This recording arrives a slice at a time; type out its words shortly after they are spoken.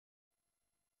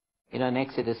You know, in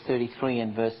Exodus 33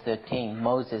 and verse 13,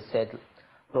 Moses said,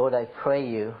 Lord, I pray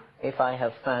you, if I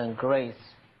have found grace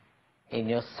in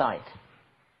your sight,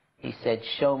 he said,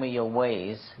 show me your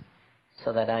ways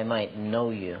so that I might know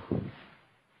you.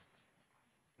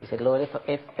 He said, Lord,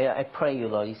 if I pray you,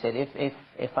 Lord, he said,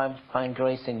 if I find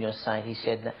grace in your sight, he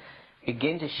said,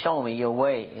 begin to show me your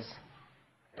ways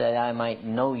that I might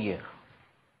know you.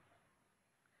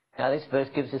 Now this verse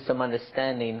gives us some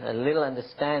understanding, a little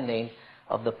understanding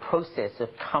of the process of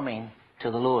coming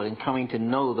to the Lord and coming to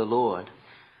know the Lord.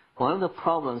 One of the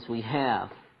problems we have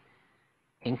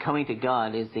in coming to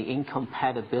God is the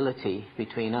incompatibility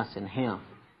between us and Him.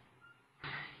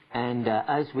 And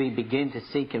as we begin to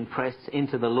seek and press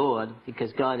into the Lord,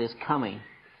 because God is coming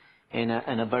in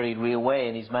a very real way,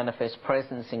 in His manifest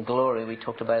presence and glory, we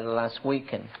talked about it last week,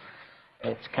 and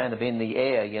it's kind of in the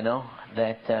air, you know,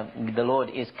 that the Lord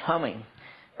is coming.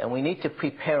 And we need to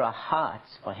prepare our hearts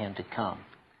for Him to come.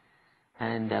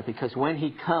 And because when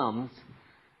He comes,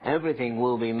 everything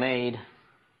will be made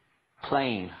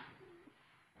plain.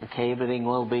 Okay, everything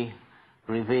will be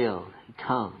revealed. He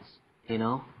comes, you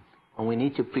know. And we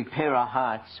need to prepare our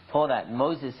hearts for that.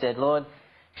 Moses said, Lord,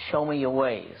 show me your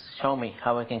ways. Show me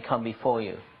how I can come before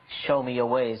you. Show me your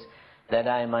ways that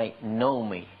I might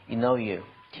know you.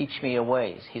 Teach me your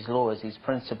ways, His laws, His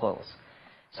principles,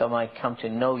 so I might come to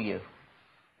know you.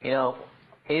 You know,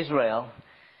 Israel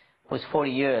was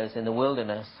 40 years in the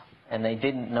wilderness, and they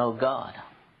didn't know God.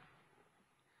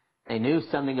 They knew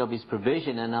something of His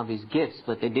provision and of His gifts,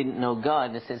 but they didn't know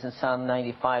God. And it says in Psalm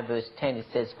 95, verse 10, it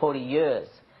says, 40 years.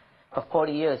 For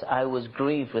 40 years I was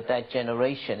grieved with that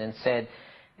generation and said,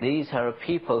 these are a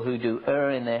people who do err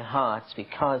in their hearts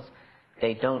because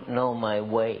they don't know my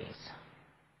ways.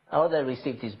 Oh, they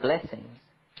received His blessings,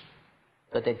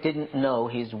 but they didn't know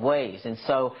His ways. And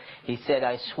so He said,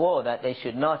 I swore that they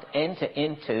should not enter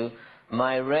into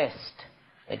my rest.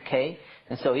 Okay?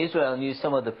 And so Israel knew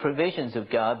some of the provisions of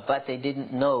God, but they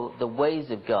didn't know the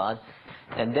ways of God.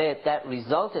 And that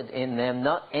resulted in them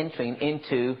not entering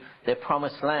into their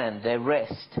promised land, their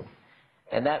rest.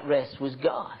 And that rest was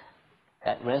God.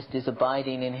 That rest is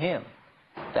abiding in Him.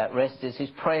 That rest is His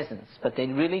presence. But they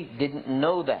really didn't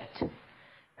know that.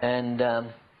 And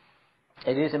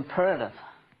it is imperative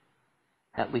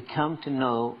that we come to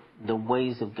know the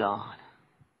ways of God.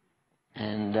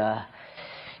 And,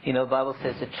 you know, the Bible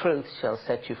says the truth shall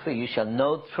set you free. You shall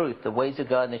know the truth, the ways of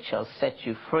God, and it shall set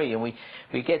you free. And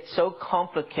we get so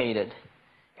complicated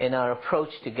in our approach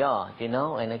to God, you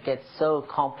know, and it gets so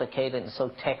complicated and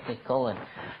so technical, and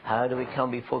how do we come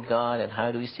before God, and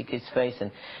how do we seek His face,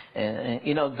 and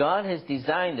you know, God has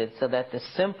designed it so that the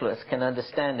simplest can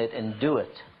understand it and do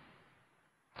it.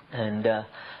 And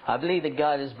I believe that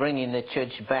God is bringing the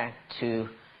church back to,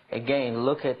 again,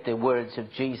 look at the words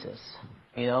of Jesus.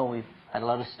 You know, we've had a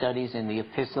lot of studies in the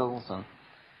epistles and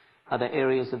other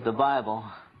areas of the Bible,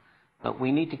 but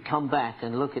we need to come back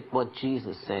and look at what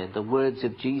Jesus said, the words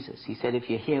of Jesus. He said, if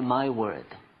you hear my word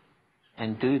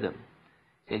and do them,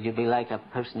 he said, you'll be like a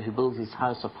person who builds his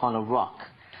house upon a rock.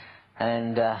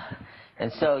 And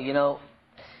so, you know,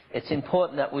 it's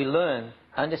important that we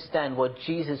understand what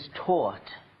Jesus taught.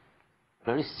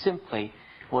 Very simply,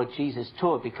 what Jesus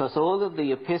taught, because all of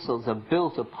the epistles are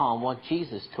built upon what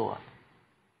Jesus taught.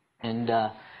 And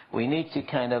we need to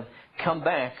kind of come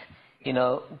back, you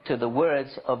know, to the words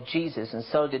of Jesus. And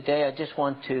so today I just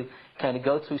want to kind of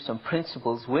go through some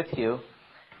principles with you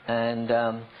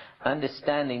and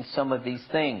understanding some of these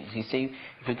things. You see,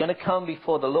 if we're going to come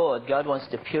before the Lord, God wants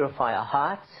to purify our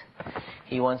hearts.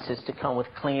 He wants us to come with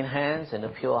clean hands and a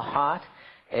pure heart.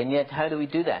 And yet, how do we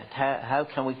do that? How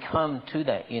can we come to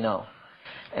that, you know?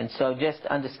 And so just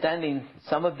understanding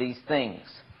some of these things,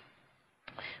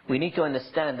 we need to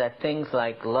understand that things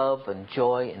like love and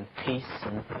joy and peace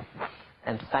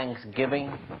and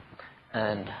thanksgiving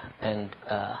and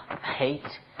hate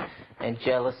and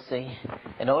jealousy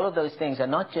and all of those things are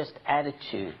not just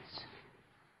attitudes.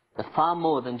 They're far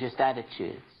more than just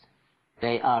attitudes.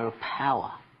 They are a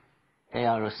power. They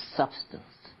are a substance.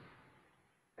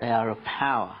 They are a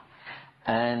power.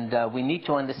 And we need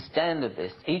to understand of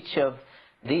this. Each of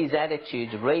these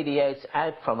attitudes radiates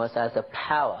out from us as a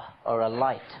power or a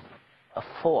light, a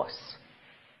force.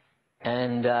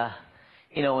 And,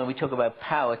 you know, when we talk about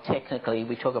power, technically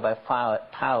we talk about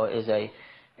power is a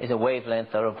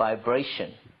wavelength or a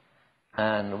vibration,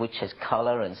 and which has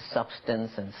color and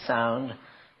substance and sound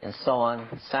and so on.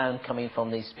 Sound coming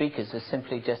from these speakers is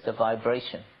simply just a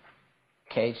vibration.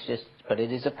 Okay, but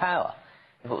it is a power.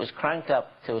 If it was cranked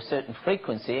up to a certain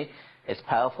frequency, it's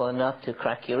powerful enough to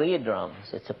crack your eardrums.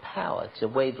 It's a power, it's a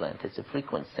wavelength, it's a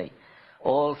frequency.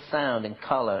 All sound and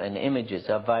color and images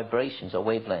are vibrations or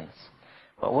wavelengths.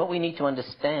 But what we need to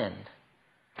understand,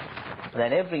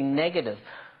 that every negative,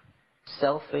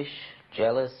 selfish,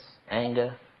 jealous,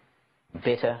 anger,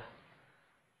 bitter,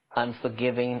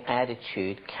 unforgiving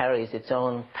attitude carries its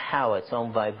own power, its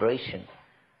own vibration,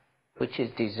 which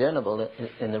is discernible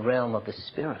in the realm of the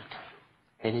Spirit.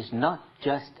 It is not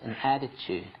just an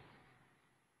attitude.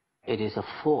 It is a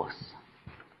force.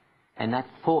 And that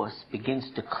force begins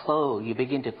to clothe. You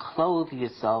begin to clothe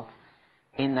yourself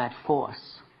in that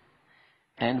force.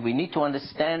 And we need to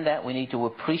understand that. We need to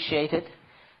appreciate it.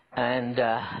 And,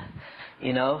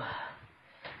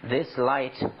 this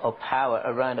light or power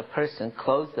around a person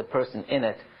clothes the person in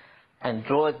it and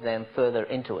draws them further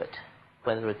into it.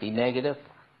 Whether it be negative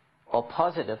or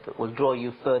positive, it will draw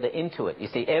you further into it. You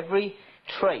see, every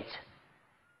trait,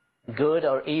 good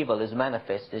or evil, is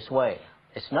manifest this way.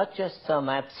 It's not just some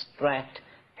abstract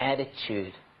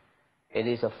attitude. It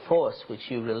is a force which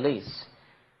you release.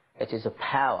 It is a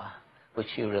power which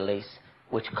you release,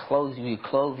 which you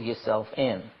clothe yourself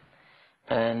in.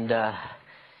 And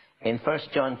in 1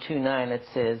 John 2:9 it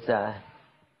says,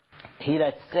 he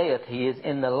that saith he is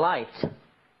in the light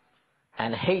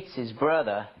and hates his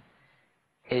brother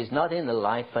is not in the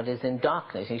light but is in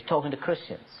darkness. He's talking to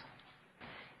Christians.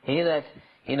 He that,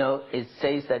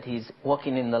 says that he's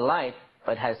walking in the light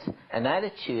but has an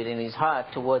attitude in his heart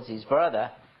towards his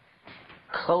brother,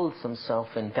 clothes himself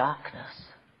in darkness.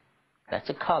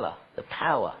 That's a color, the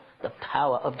power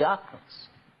of darkness.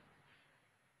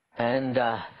 And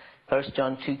 1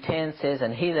 John 2:10 says,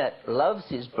 and he that loves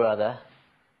his brother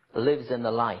lives in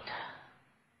the light,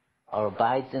 or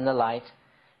abides in the light.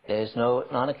 There is no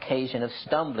occasion of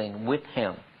stumbling with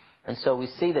him. And so we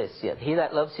see this. Yet he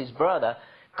that loves his brother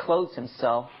clothes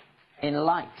himself in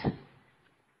light.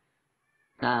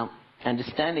 Now,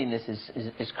 understanding this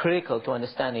is critical to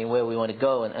understanding where we want to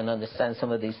go and understand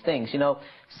some of these things.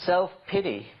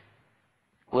 Self-pity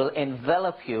will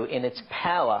envelop you in its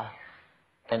power,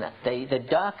 and the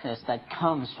darkness that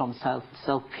comes from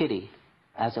self-pity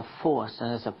as a force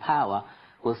and as a power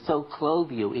will so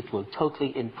clothe you, it will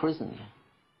totally imprison you.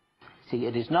 See,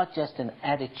 it is not just an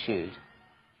attitude.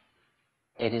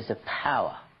 It is a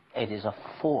power. It is a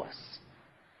force.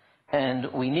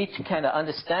 And we need to kind of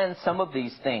understand some of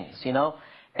these things,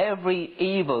 Every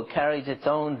evil carries its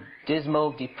own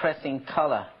dismal, depressing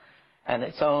color and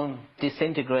its own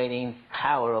disintegrating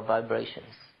power of vibrations.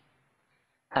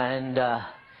 And,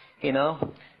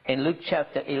 in Luke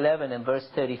chapter 11 and verse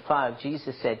 35,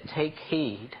 Jesus said, take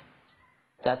heed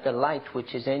that the light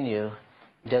which is in you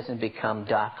doesn't become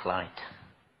dark light.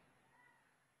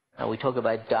 Now we talk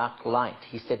about dark light.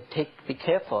 He said, be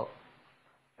careful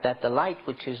that the light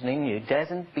which is in you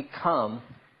doesn't become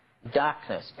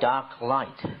darkness, dark light.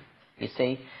 You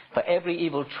see, for every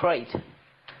evil trait,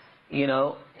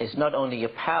 is not only a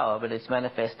power, but it's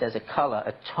manifest as a color,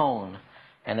 a tone,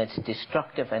 and it's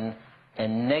destructive and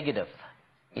negative.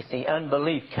 You see,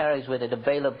 unbelief carries with it a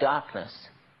veil of darkness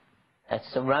that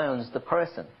surrounds the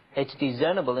person. It's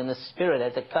discernible in the spirit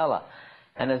as a color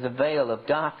and as a veil of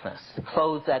darkness to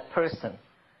clothe that person.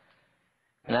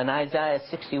 And in Isaiah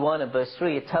 61 and verse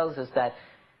 3, it tells us that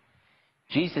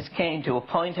Jesus came to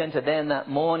appoint unto them that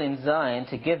mourn in Zion,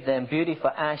 to give them beauty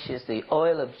for ashes, the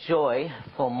oil of joy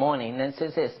for mourning. And it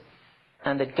says this,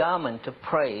 and the garment of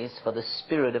praise for the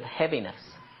spirit of heaviness.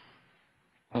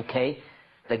 Okay?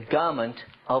 The garment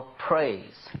of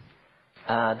praise.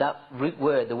 That root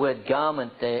word, the word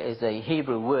garment there, is a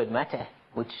Hebrew word, mateh,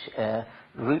 which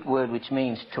root word which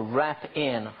means to wrap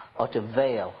in or to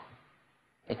veil.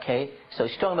 Okay? So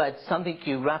it's talking about something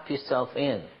you wrap yourself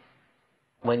in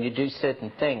when you do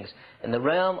certain things. In the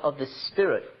realm of the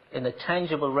Spirit, in the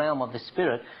tangible realm of the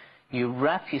Spirit, you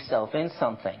wrap yourself in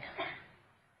something.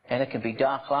 And it can be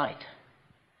dark light.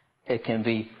 It can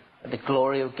be the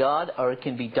glory of God, or it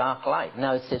can be dark light.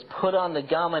 Now it says, put on the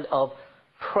garment of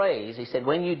praise. He said,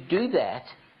 when you do that,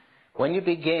 when you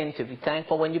begin to be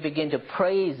thankful, when you begin to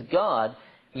praise God,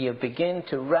 you begin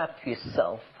to wrap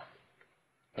yourself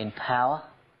in power,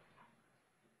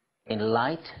 in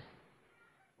light,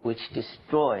 which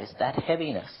destroys that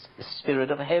heaviness, the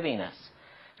spirit of heaviness,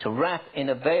 to wrap in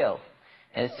a veil.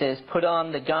 And it says, put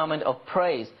on the garment of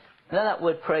praise. Now that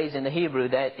word praise in the Hebrew,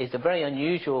 that is a very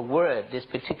unusual word, this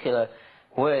particular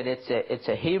word. It's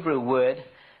a Hebrew word,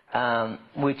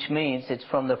 which means, it's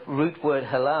from the root word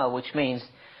halal, which means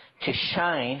to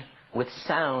shine with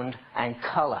sound and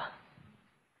color.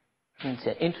 It's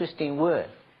an interesting word.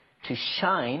 To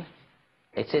shine.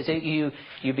 It says that you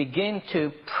begin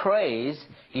to praise,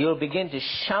 you'll begin to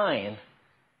shine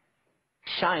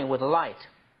with light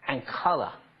and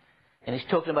color. And he's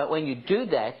talking about when you do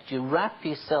that, you wrap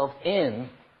yourself in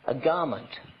a garment.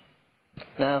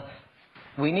 Now,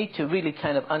 we need to really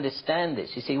kind of understand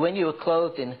this. You see, when you are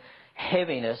clothed in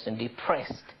heaviness and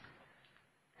depressed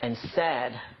and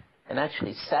sad, and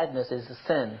actually sadness is a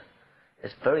sin,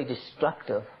 it's very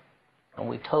destructive. And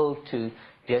we're told to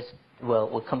just, well,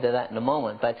 we'll come to that in a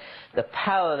moment, but the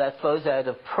power that flows out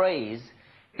of praise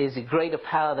is a greater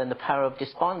power than the power of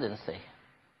despondency.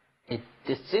 It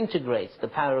disintegrates the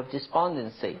power of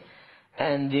despondency.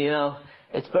 And, you know,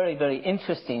 it's very, very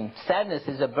interesting. Sadness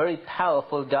is a very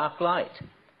powerful dark light.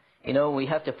 You know, we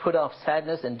have to put off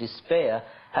sadness and despair.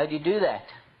 How do you do that?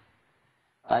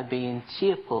 By being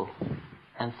cheerful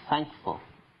and thankful.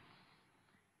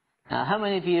 Now, how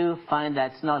many of you find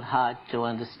that's not hard to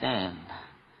understand?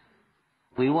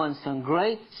 We want some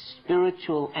great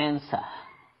spiritual answer.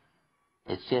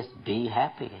 It's just be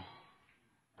happy,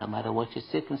 no matter what your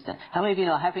circumstance. How many of you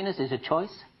know happiness is a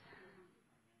choice?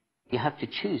 You have to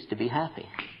choose to be happy,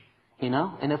 you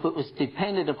know? And if it was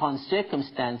dependent upon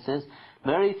circumstances,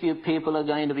 very few people are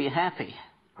going to be happy,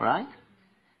 right?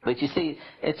 But you see,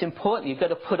 it's important. You've got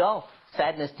to put off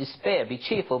sadness, despair. Be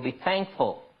cheerful, be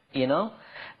thankful, you know?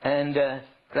 And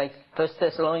like 1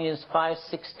 Thessalonians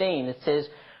 5:16, it says,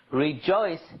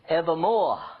 rejoice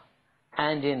evermore,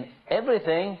 and in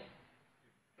everything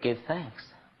give thanks.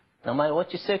 No matter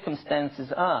what your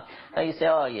circumstances are. Now you say,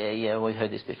 oh, yeah, we've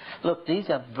heard this before. Look, these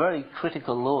are very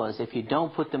critical laws. If you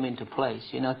don't put them into place,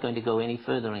 you're not going to go any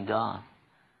further in God.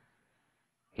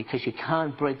 Because you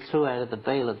can't break through out of the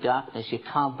veil of darkness. You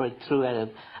can't break through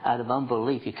out of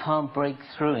unbelief. You can't break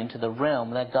through into the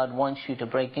realm that God wants you to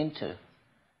break into.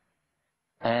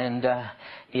 And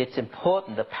it's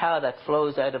important. The power that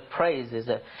flows out of praise is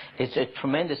a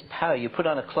tremendous power. You put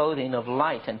on a clothing of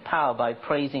light and power by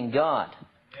praising God.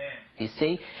 You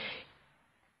see,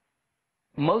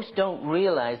 most don't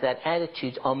realize that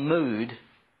attitudes or mood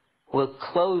will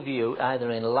clothe you either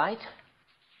in light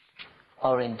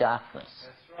or in darkness.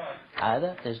 That's right.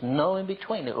 Either. There's no in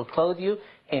between. It will clothe you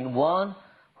in one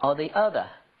or the other.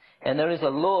 And there is a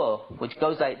law which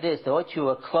goes like this: that what you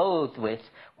are clothed with,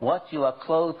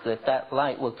 that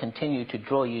light will continue to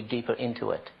draw you deeper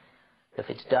into it. If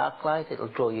it's dark light, it will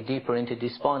draw you deeper into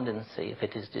despondency. If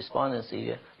it is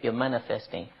despondency, you're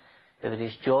manifesting. If it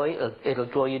is joy, it'll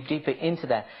draw you deeper into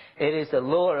that. It is the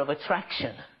law of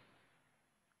attraction.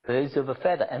 Birds of a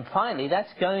feather. And finally, that's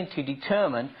going to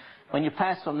determine, when you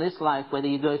pass from this life, whether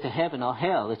you go to heaven or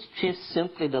hell. It's just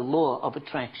simply the law of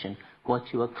attraction, what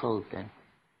you are clothed in.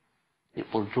 It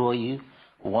will draw you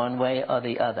one way or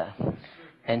the other.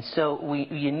 And so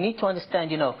you need to understand,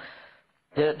 you know,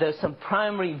 there's some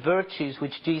primary virtues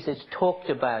which Jesus talked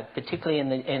about, particularly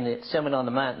in the Sermon on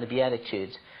the Mount and the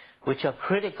Beatitudes, which are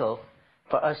critical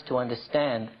for us to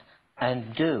understand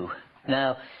and do.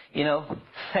 Now, you know,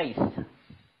 faith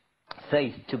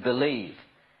to believe.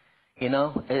 You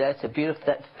know, that's a beautiful,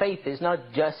 that faith is not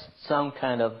just some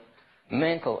kind of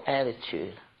mental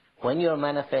attitude. When you're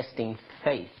manifesting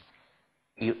faith,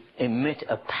 you emit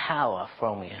a power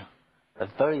from you.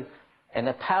 And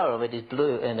the power of it is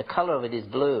blue, and the color of it is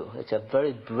blue. It's a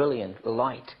very brilliant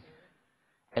light.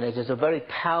 And it is a very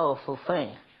powerful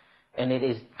thing. And it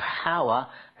is power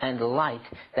and light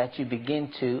that you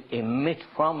begin to emit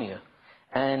from you.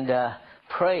 And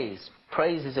praise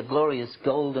is a glorious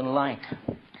golden light.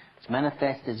 It's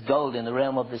manifest as gold in the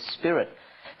realm of the Spirit.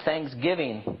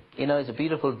 Thanksgiving, you know, is a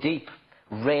beautiful, deep,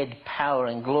 red power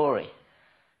and glory.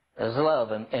 There's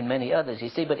love and many others, you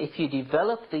see. But if you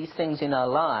develop these things in our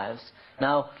lives,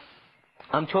 now,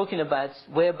 I'm talking about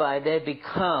whereby they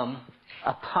become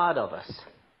a part of us.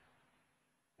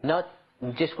 Not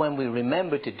just when we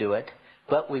remember to do it,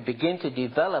 but we begin to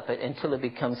develop it until it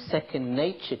becomes second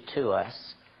nature to us.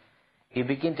 You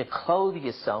begin to clothe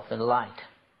yourself in light.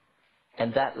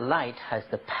 And that light has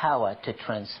the power to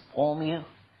transform you,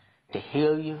 to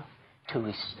heal you, to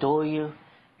restore you,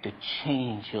 to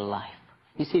change your life.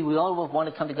 You see, we all want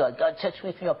to come to God. God, touch me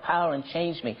with your power and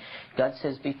change me. God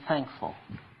says, be thankful.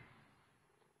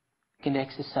 You can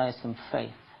exercise some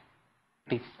faith.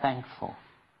 Be thankful.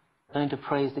 Learn to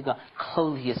praise the God.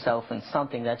 Clothe yourself in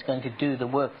something that's going to do the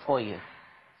work for you.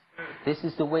 This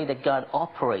is the way that God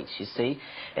operates, you see.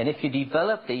 And if you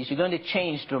develop these, you're going to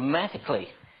change dramatically.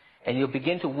 And you'll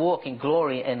begin to walk in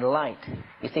glory and light.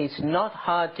 You see, it's not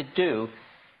hard to do.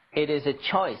 It is a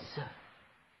choice.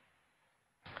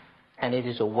 And it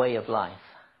is a way of life.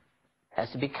 It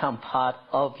has to become part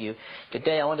of you.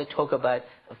 Today I want to talk about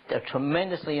a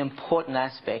tremendously important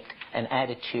aspect, an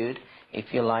attitude,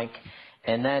 if you like,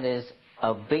 and that is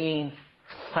of being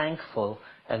thankful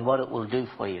and what it will do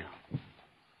for you.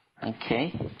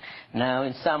 Okay. Now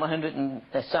in Psalm 100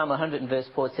 and verse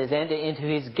 4 it says, enter into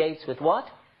his gates with what?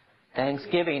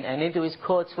 Thanksgiving, and into his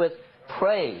courts with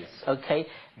praise. Okay.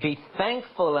 Be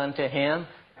thankful unto him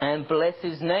and bless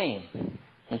his name.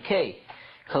 Okay.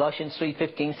 Colossians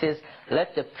 3:15 says,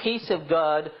 let the peace of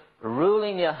God rule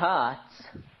in your hearts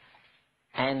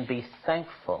and be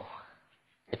thankful.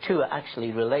 The two are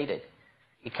actually related.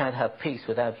 You can't have peace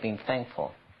without being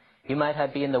thankful. You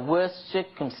might be in the worst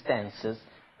circumstances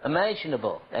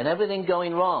imaginable and everything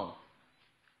going wrong.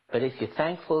 But if you're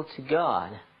thankful to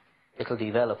God, it'll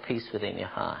develop peace within your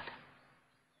heart.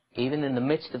 Even in the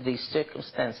midst of these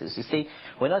circumstances. You see,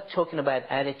 we're not talking about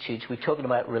attitudes. We're talking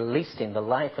about releasing the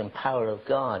life and power of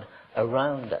God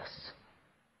around us.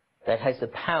 That has the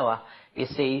power, you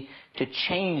see, to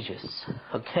change us.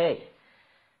 Okay.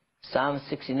 Psalm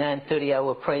 69:30, I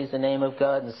will praise the name of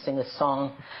God and sing a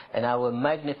song, and I will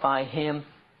magnify him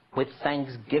with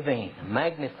thanksgiving.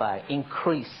 Magnify,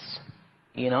 increase,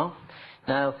 you know.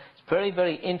 Now, it's very,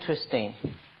 very interesting.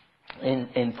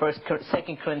 In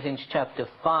 2 Corinthians chapter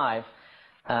 5,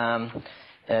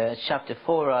 chapter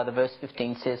 4 rather, verse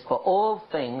 15 says, for all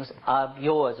things are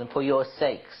yours and for your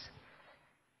sakes.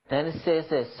 Then it says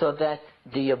this, so that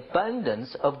the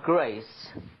abundance of grace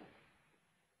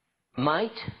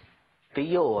might be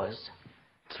yours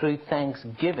through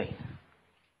thanksgiving.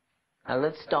 Now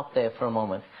let's stop there for a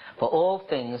moment. For all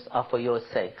things are for your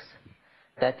sakes,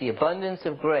 that the abundance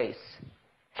of grace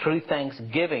through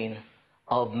thanksgiving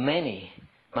of many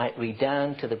might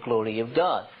redound to the glory of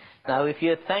God. Now if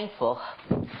you're thankful,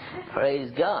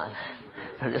 praise God.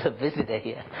 There's a visitor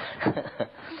here.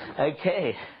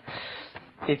 Okay.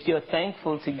 If you're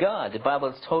thankful to God, the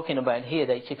Bible's talking about here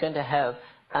that you're going to have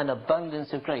an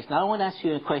abundance of grace. Now I want to ask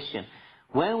you a question.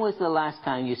 When was the last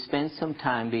time you spent some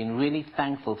time being really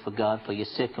thankful for God for your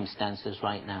circumstances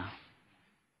right now?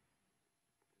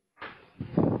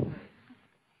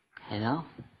 You know?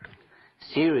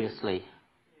 Seriously.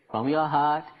 From your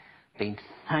heart, being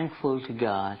thankful to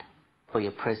God for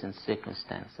your present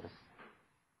circumstances.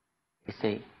 You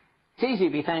see, it's easy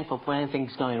to be thankful for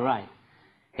anything's going right.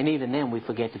 And even then we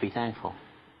forget to be thankful.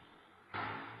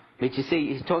 But you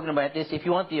see, he's talking about this. If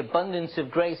you want the abundance of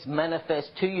grace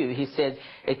manifest to you, he said,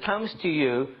 it comes to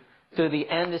you through the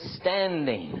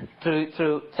understanding,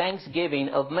 through thanksgiving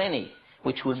of many,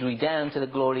 which will redound to the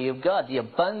glory of God. The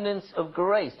abundance of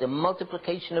grace, the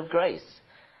multiplication of grace.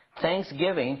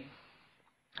 Thanksgiving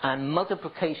and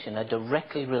multiplication are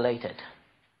directly related.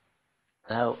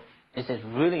 Now, this is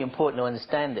really important to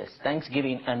understand this.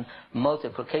 Thanksgiving and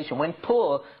multiplication. When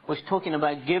Paul was talking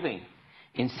about giving,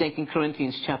 in 2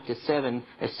 Corinthians chapter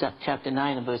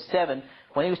 9 and verse 7,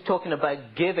 when he was talking about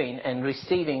giving and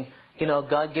receiving, you know,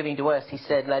 God giving to us, he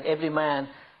said, let every man,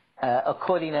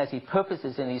 according as he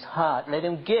purposes in his heart, let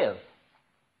him give.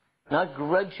 Not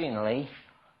grudgingly,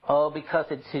 or because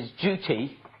it's his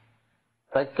duty,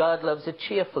 but God loves a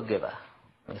cheerful giver.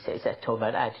 He says that, talking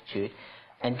about attitude.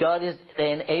 And God is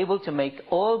then able to make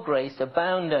all grace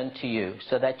abound unto you,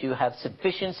 so that you have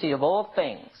sufficiency of all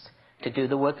things to do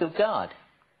the work of God.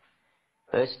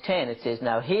 Verse 10, it says,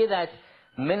 now he that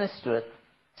ministereth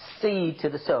seed to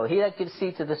the sower, he that gives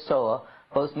seed to the sower,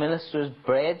 both ministers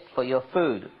bread for your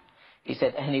food. He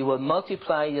said, and he will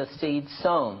multiply your seed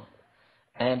sown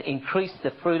and increase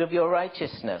the fruit of your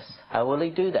righteousness. How will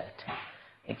he do that?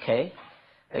 Okay.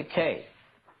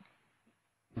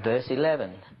 Verse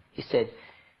 11, he said,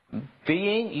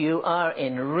 being you are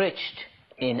enriched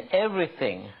in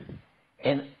everything,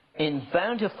 in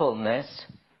bountifulness,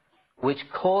 which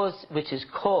is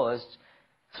caused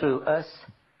through us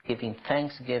giving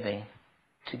thanksgiving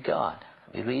to God.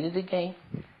 We read it again.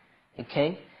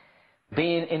 Okay?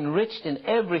 Being enriched in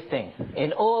everything,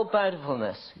 in all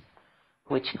bountifulness,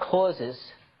 which causes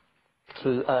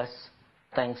through us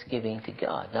thanksgiving to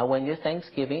God. Now when you're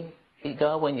thanksgiving to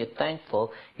God, when you're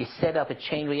thankful, you set up a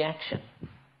chain reaction.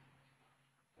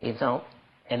 You know,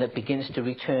 and it begins to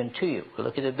return to you. We'll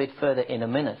look at it a bit further in a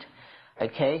minute.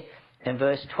 Okay? In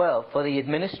verse 12, for the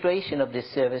administration of this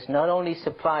service not only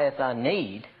supplieth our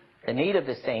need, the need of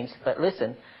the saints, but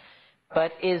listen,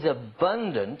 but is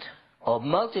abundant or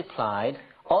multiplied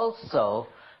also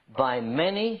by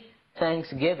many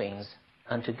thanksgivings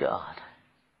unto God.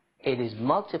 It is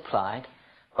multiplied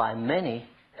by many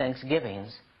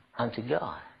thanksgivings unto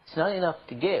God. It's not enough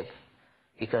to give.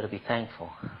 You've got to be thankful.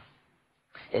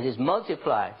 It is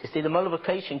multiplied. You see, the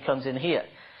multiplication comes in here.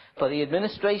 For the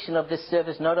administration of this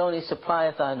service not only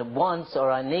supplieth our wants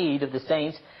or our need of the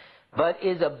saints, but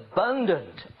is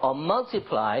abundant or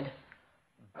multiplied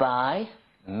by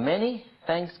many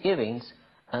thanksgivings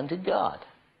unto God.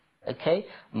 Okay?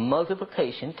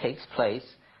 Multiplication takes place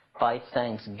by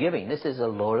thanksgiving. This is a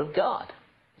law of God.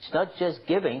 It's not just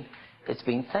giving, it's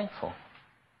being thankful.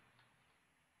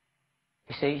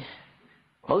 You see,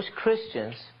 most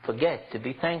Christians forget to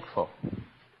be thankful.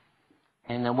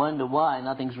 And I wonder why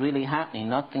nothing's really happening,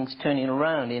 nothing's turning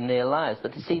around in their lives.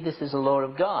 But you see, this is a law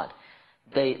of God.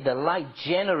 The light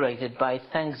generated by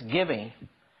thanksgiving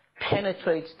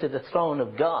penetrates to the throne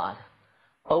of God,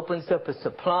 opens up a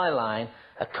supply line,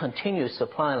 a continuous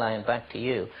supply line back to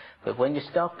you. But when you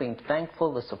stop being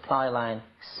thankful, the supply line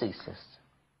ceases.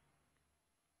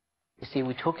 You see,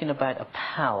 we're talking about a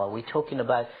power. We're talking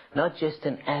about not just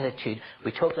an attitude.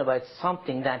 We're talking about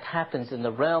something that happens in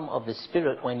the realm of the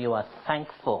Spirit when you are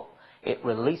thankful. It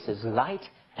releases light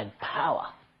and power.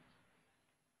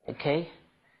 Okay?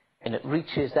 And it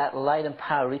reaches, that light and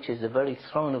power reaches the very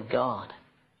throne of God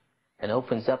and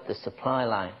opens up the supply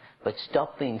line. But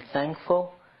stop being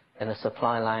thankful and the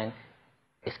supply line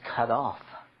is cut off.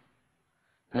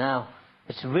 Now,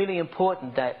 it's really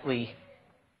important that we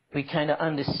kind of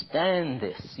understand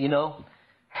this, you know.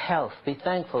 Health. Be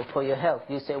thankful for your health.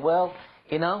 You say, well,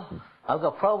 you know, I've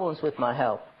got problems with my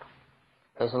health.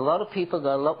 There's a lot of people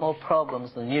got a lot more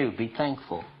problems than you. Be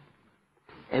thankful.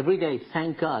 Every day,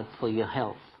 thank God for your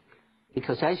health.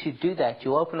 Because as you do that,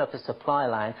 you open up a supply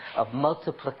line of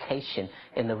multiplication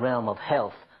in the realm of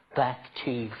health back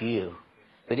to you.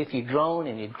 But if you groan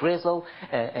and you grizzle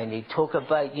and you talk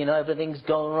about, you know, everything's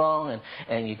going wrong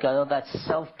and you got all that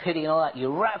self-pity and all that,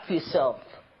 you wrap yourself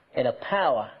in a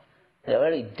power, in a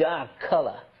very dark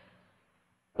color,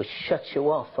 which shuts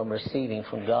you off from receiving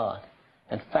from God.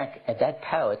 In fact, that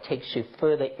power takes you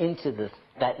further into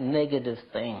that negative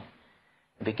thing.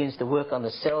 It begins to work on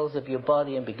the cells of your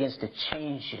body and begins to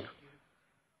change you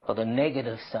for the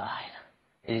negative side.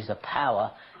 It is a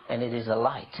power and it is a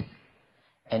light.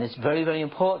 And it's very, very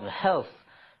important. Health,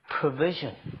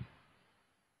 provision.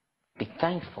 Be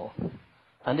thankful.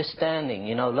 Understanding,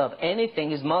 you know, love.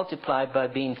 Anything is multiplied by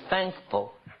being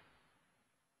thankful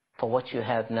for what you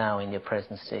have now in your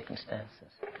present circumstances.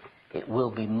 It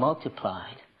will be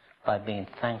multiplied by being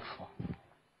thankful.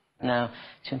 Now,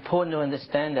 it's important to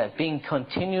understand that being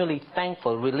continually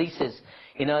thankful releases,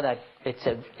 you know, that it's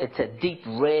a deep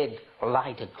red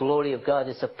light, a glory of God.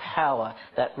 It's a power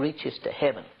that reaches to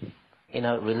heaven. You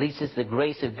know, it releases the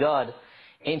grace of God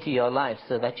into your life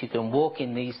so that you can walk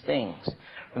in these things.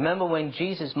 Remember when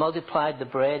Jesus multiplied the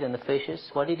bread and the fishes?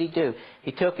 What did he do?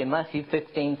 He took, in Matthew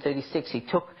 15:36, he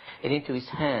took it into his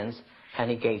hands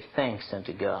and he gave thanks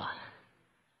unto God.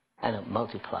 And it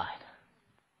multiplied.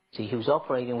 See, he was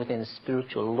operating within a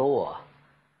spiritual law.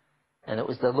 And it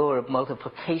was the law of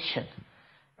multiplication.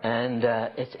 And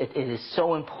it is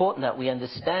so important that we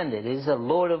understand it. It is a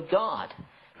law of God.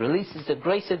 Releases the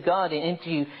grace of God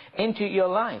into your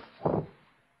life.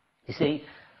 You see,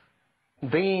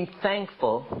 being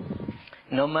thankful,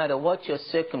 no matter what your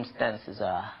circumstances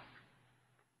are,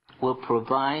 will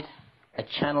provide a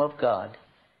channel of God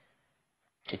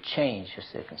to change your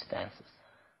circumstances.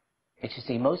 But you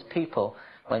see, most people,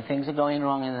 when things are going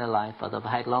wrong in their life, or they've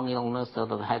had long illness, or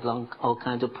they've had all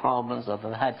kinds of problems, or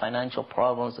they've had financial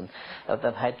problems, and or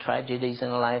they've had tragedies in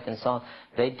their life and so on,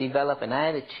 they develop an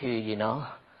attitude, you know,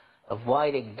 of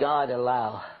why did God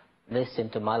allow this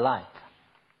into my life?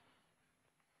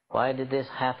 Why did this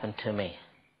happen to me?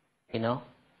 You know?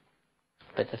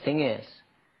 But the thing is,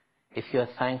 if you're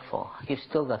thankful, you've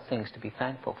still got things to be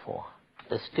thankful for.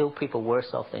 There's still people worse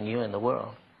off than you in the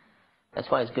world. That's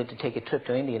why it's good to take a trip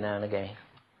to India now and again.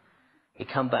 You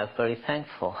come back very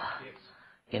thankful. Yes.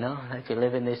 You know, that you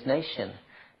live in this nation.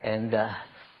 And,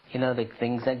 you know, the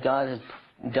things that God has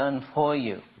done for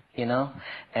you. You know,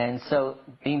 and so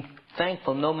being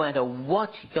thankful no matter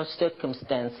what your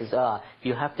circumstances are,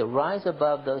 you have to rise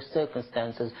above those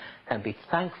circumstances and be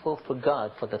thankful for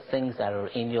God for the things that are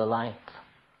in your life.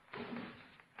 Amen.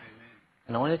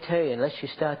 And I want to tell you, unless you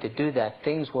start to do that,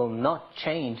 things will not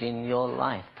change in your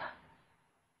life.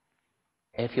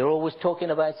 If you're always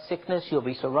talking about sickness, you'll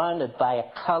be surrounded by a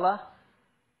color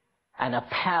and a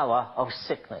power of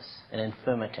sickness and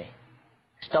infirmity.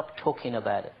 Stop talking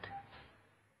about it.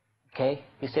 Okay?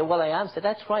 You say, well, I am sick.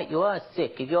 That's right, you are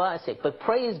sick. You are sick. But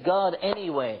praise God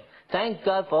anyway. Thank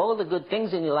God for all the good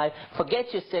things in your life.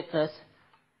 Forget your sickness.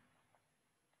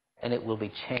 And it will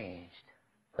be changed.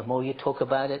 The more you talk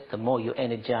about it, the more you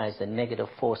energize the negative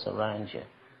force around you.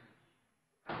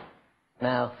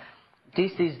 Now,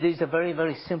 these are very,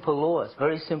 very simple laws,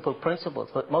 very simple principles.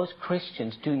 But most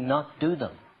Christians do not do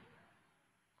them.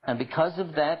 And because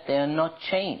of that, they are not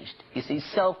changed. You see,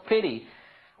 self-pity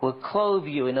will clothe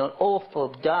you in an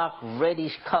awful dark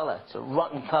reddish color. It's a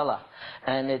rotten color.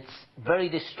 And it's very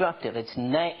destructive.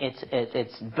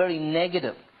 It's very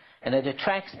negative. And it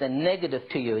attracts the negative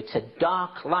to you. It's a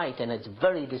dark light, and it's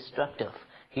very destructive.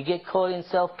 You get caught in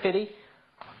self-pity,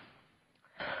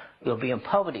 you'll be in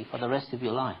poverty for the rest of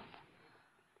your life.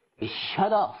 You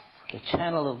shut off the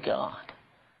channel of God.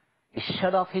 You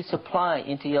shut off His supply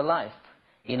into your life,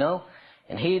 you know.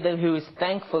 And he that who is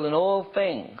thankful in all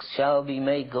things shall be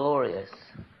made glorious.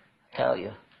 I tell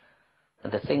you.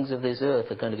 And the things of this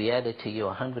earth are going to be added to you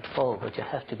 100-fold, but you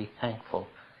have to be thankful.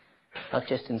 Not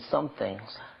just in some things,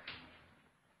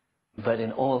 but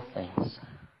in all things.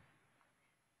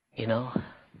 You know,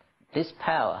 this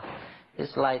power,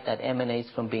 this light that emanates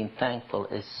from being thankful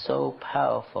is so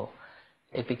powerful.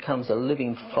 It becomes a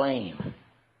living flame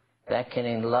that can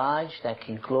enlarge, that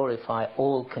can glorify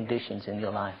all conditions in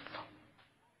your life.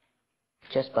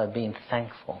 Just by being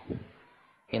thankful.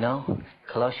 You know,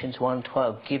 Colossians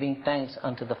 1:12, giving thanks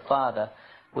unto the Father,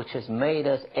 which has made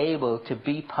us able to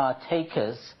be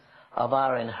partakers of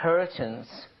our inheritance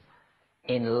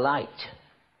in light.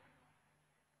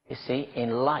 You see,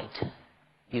 in light.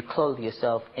 You clothe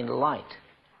yourself in light.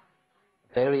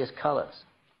 Various colors.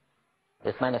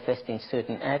 With manifesting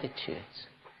certain attitudes.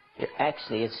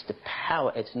 Actually, it's the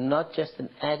power. It's not just an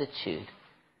attitude.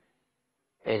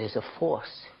 It is a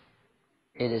force.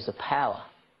 It is a power.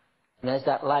 And as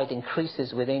that light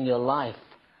increases within your life,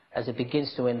 as it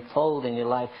begins to unfold in your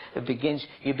life, you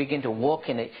begin to walk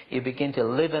in it. You begin to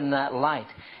live in that light.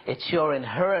 It's your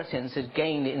inheritance is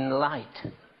gained in light.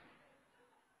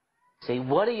 See,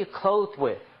 what are you clothed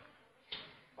with?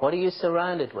 What are you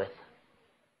surrounded with?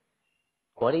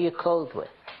 What are you clothed with?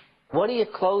 What are you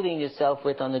clothing yourself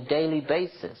with on a daily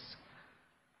basis?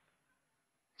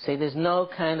 See, there's no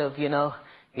kind of, you know,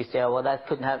 you say, oh, well, that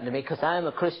couldn't happen to me because I'm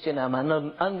a Christian, I'm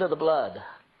under the blood.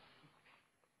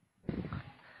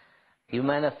 You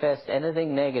manifest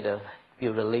anything negative,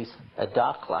 you release a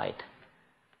dark light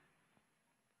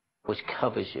which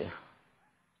covers you.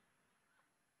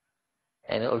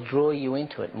 And it'll draw you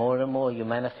into it. More and more you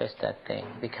manifest that thing.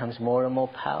 It becomes more and more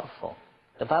powerful.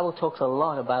 The Bible talks a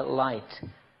lot about light.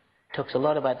 It talks a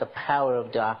lot about the power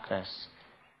of darkness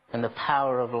and the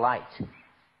power of light. It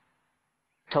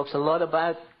talks a lot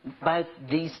about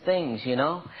these things, you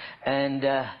know. And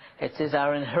it says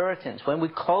our inheritance. When we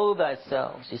clothe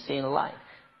ourselves, you see, in light.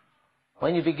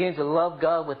 When you begin to love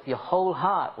God with your whole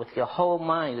heart, with your whole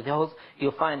mind,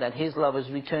 you'll find that His love is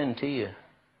returned to you.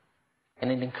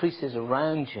 And it increases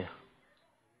around you.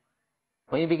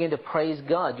 When you begin to praise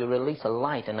God, you release a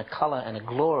light and a color and a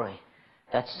glory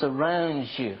that surrounds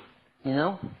you, you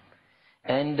know.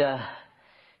 And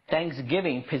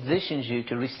thanksgiving positions you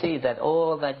to receive that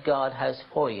all that God has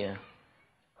for you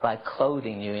by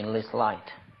clothing you in this light.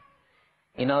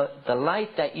 You know, the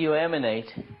light that you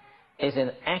emanate is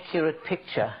an accurate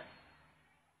picture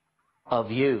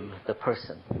of you, the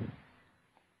person.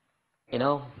 You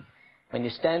know, when you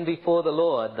stand before the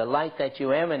Lord, the light that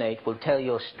you emanate will tell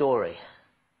your story.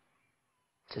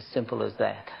 It's as simple as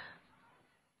that.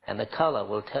 And the color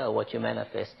will tell what you're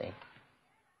manifesting.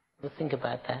 You think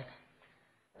about that.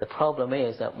 The problem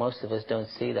is that most of us don't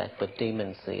see that, but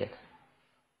demons see it.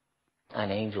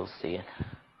 And angels see it.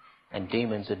 And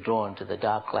demons are drawn to the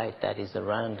dark light that is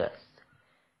around us.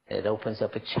 It opens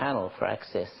up a channel for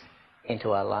access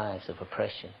into our lives of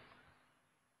oppression.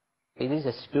 See, these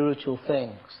are spiritual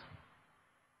things.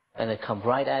 And they come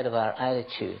right out of our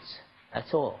attitudes.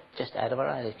 That's all. Just out of our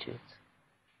attitudes.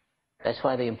 That's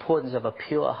why the importance of a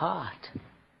pure heart.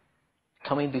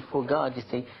 Coming before God, you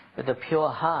see, with a pure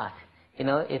heart. You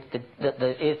know,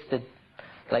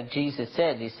 like Jesus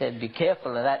said, He said, be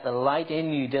careful that the light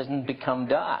in you doesn't become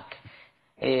dark.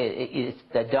 It's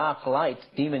the dark light,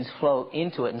 demons flow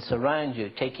into it and surround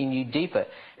you, taking you deeper.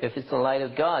 If it's the light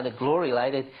of God, the glory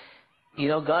light, you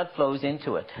know, God flows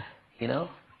into it, you know.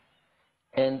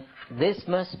 And this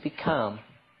must become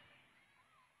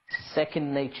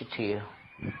second nature to you.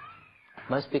 It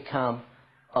must become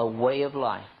a way of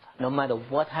life, no matter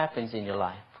what happens in your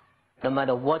life, no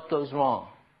matter what goes wrong.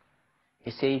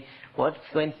 You see,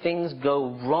 when things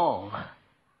go wrong,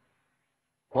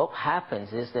 what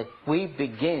happens is that we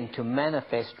begin to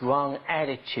manifest wrong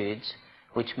attitudes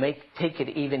which take it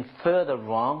even further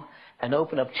wrong and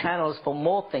open up channels for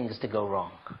more things to go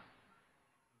wrong.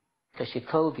 Because you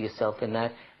clothe yourself in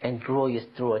that and draw you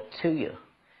through it to you.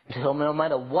 So no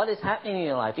matter what is happening in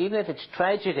your life, even if it's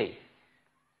tragedy,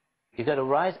 you've got to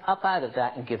rise up out of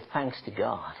that and give thanks to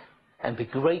God. And be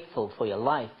grateful for your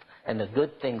life and the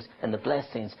good things and the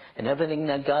blessings and everything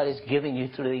that God has given you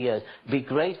through the years. Be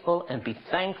grateful and be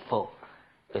thankful.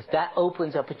 Because that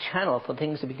opens up a channel for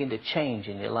things to begin to change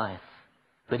in your life.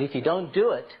 But if you don't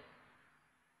do it,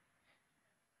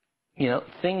 you know,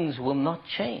 things will not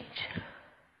change.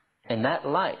 And that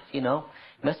life,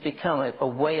 must become a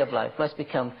way of life, must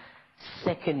become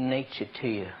second nature to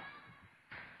you.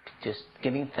 Just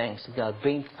giving thanks to God,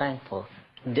 being thankful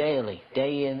daily,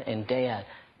 day in and day out,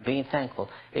 being thankful.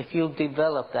 If you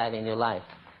develop that in your life,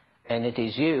 and it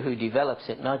is you who develops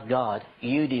it, not God,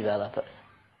 you develop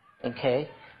it. Okay?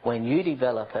 When you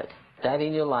develop it, that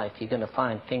in your life, you're going to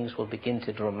find things will begin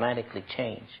to dramatically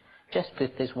change. Just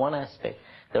with this one aspect.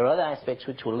 There are other aspects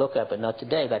which we'll look at, but not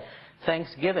today. But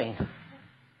thanksgiving,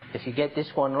 if you get this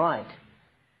one right,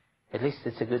 at least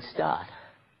it's a good start.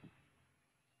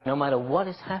 No matter what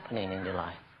is happening in your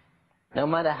life, no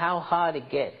matter how hard it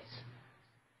gets,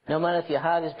 no matter if your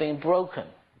heart is being broken,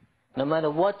 no matter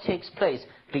what takes place,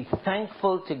 be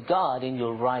thankful to God and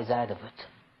you'll rise out of it.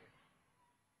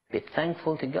 Be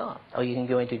thankful to God. Or you can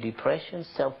go into depression,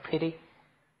 self-pity,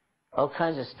 all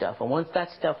kinds of stuff. And once that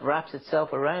stuff wraps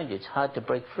itself around you, it's hard to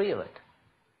break free of it.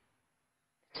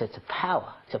 So it's a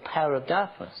power. It's a power of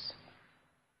darkness.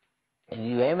 And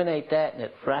you emanate that and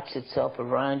it wraps itself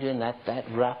around you, and that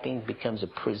wrapping becomes a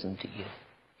prison to you.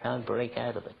 Can't break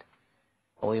out of it.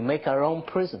 Or we make our own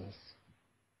prisons.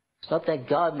 It's not that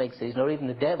God makes these, nor even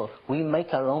the devil. We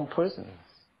make our own prisons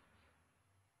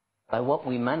by what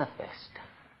we manifest,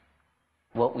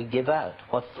 what we give out,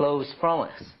 what flows from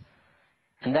us.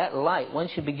 And that light,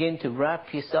 once you begin to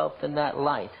wrap yourself in that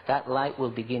light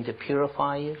will begin to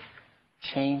purify you,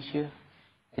 change you,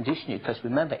 condition you. Because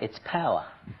remember, it's power.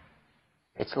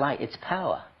 It's light, it's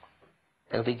power.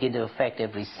 It'll begin to affect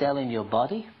every cell in your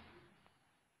body.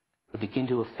 It'll begin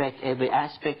to affect every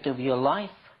aspect of your life.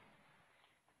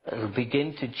 It'll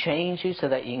begin to change you so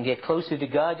that you can get closer to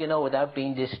God, without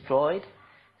being destroyed.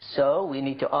 So we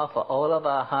need to offer all of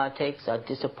our heartaches, our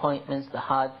disappointments, the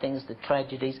hard things, the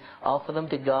tragedies, offer them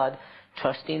to God,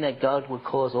 trusting that God will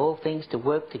cause all things to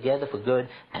work together for good,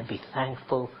 and be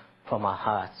thankful from our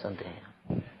hearts unto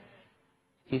Him.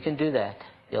 If you can do that,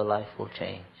 your life will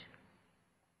change.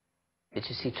 But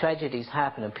you see, tragedies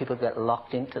happen and people get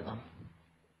locked into them.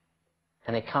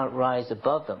 And they can't rise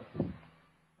above them.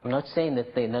 I'm not saying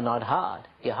that they're not hard.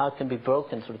 Your heart can be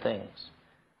broken through things.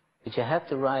 But you have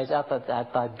to rise up at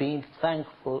that by being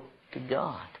thankful to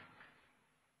God.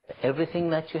 For everything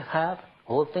that you have,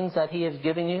 all things that He has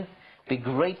given you, be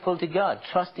grateful to God,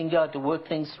 trusting God to work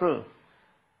things through.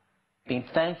 Being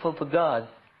thankful for God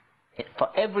for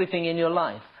everything in your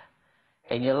life.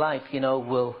 And your life,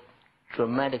 will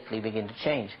dramatically begin to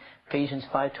change. Ephesians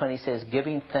 5:20 says,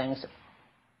 giving thanks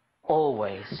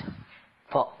always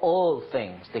for all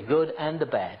things, the good and the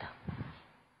bad.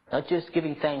 Not just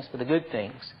giving thanks for the good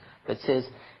things, but it says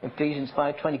in Ephesians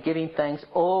 5:20, giving thanks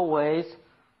always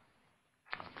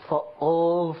for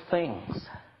all things.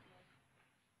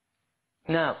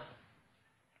 Now,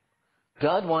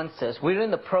 God wants us, we're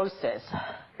in the process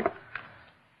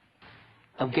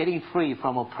of getting free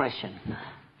from oppression.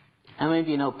 How many of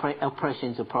you know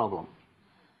oppression is a problem?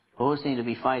 We always need to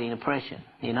be fighting oppression,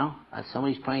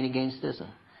 Somebody's praying against us, or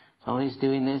somebody's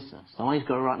doing this, or somebody's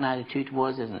got a rotten attitude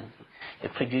towards us, and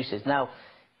it produces. Now,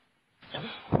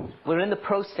 we're in the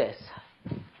process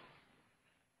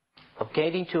of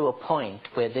getting to a point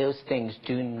where those things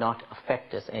do not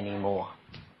affect us anymore.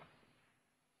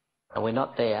 And we're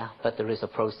not there, but there is a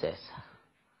process.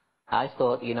 I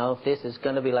thought, if this is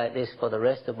going to be like this for the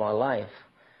rest of my life,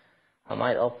 I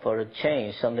might opt for a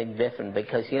change, something different,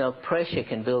 because, pressure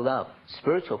can build up.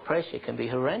 Spiritual pressure can be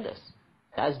horrendous.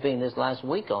 It has been this last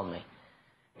week on me.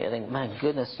 You think, my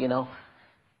goodness,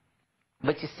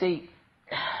 But you see,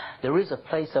 there is a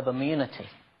place of immunity.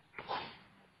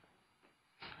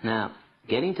 Now,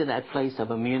 getting to that place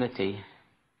of immunity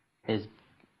is,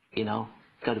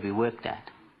 got to be worked at.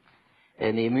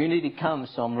 And the immunity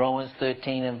comes from Romans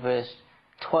 13 and verse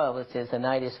 12. It says, the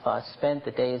night is fast spent,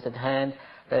 the day is at hand.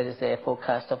 Let us therefore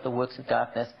cast off the works of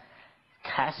darkness,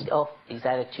 cast off these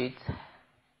attitudes,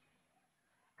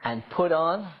 and put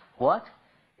on, what?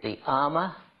 The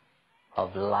armor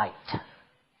of light.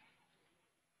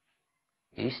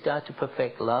 You start to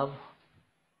perfect love,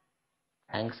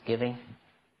 thanksgiving,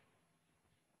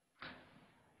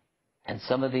 and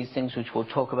some of these things which we'll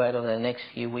talk about over the next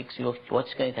few weeks,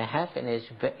 what's going to happen is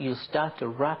you'll start to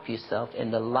wrap yourself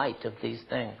in the light of these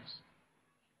things.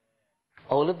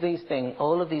 All of these things,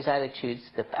 all of these attitudes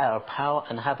that are power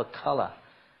and have a color,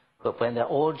 but when they're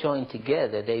all joined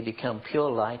together, they become pure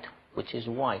light, which is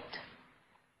white.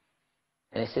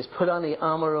 And it says, put on the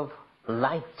armor of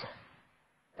light.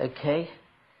 Okay?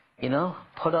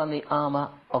 Put on the armor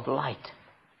of light.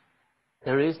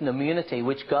 There is an immunity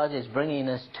which God is bringing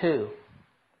us to.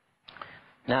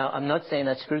 Now, I'm not saying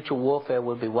that spiritual warfare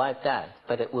will be wiped out,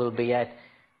 but it will be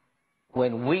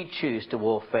when we choose to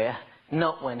warfare,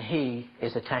 not when he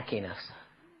is attacking us.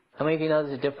 How many of you know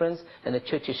there's a difference? And the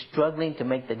church is struggling to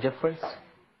make the difference.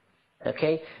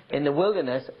 Okay? In the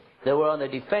wilderness, they were on the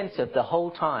defensive the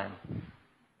whole time.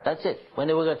 That's it. When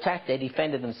they were attacked, they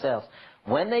defended themselves.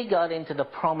 When they got into the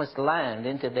promised land,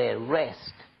 into their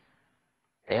rest,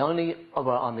 they only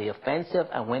were on the offensive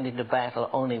and went into battle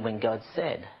only when God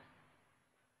said.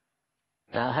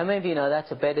 Now, how many of you know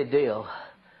that's a better deal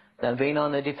than being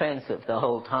on the defensive the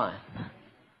whole time?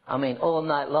 I mean, all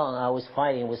night long I was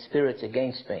fighting with spirits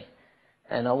against me.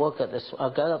 And I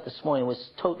got up this morning, was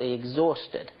totally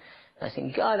exhausted. I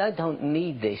said, God, I don't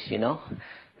need this, you know.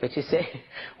 But you see,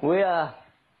 we are...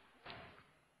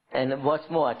 And what's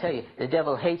more, I tell you, the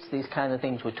devil hates these kind of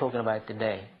things we're talking about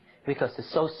today because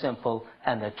it's so simple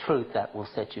and the truth that will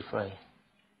set you free.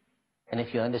 And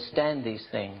if you understand these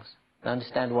things,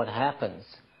 understand what happens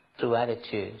through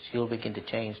attitudes, you'll begin to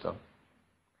change them.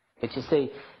 But you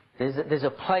see, there's a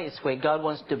place where God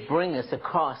wants to bring us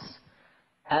across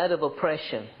out of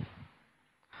oppression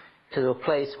to a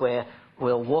place where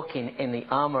we're walking in the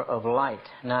armor of light.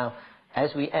 Now,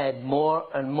 as we add more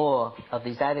and more of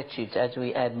these attitudes, as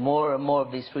we add more and more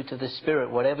of these fruits of the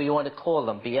Spirit, whatever you want to call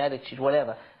them, beatitude,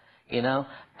 whatever, you know,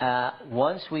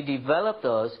 once we develop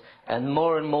those and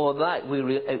more light,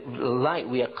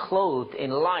 we are clothed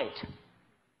in light,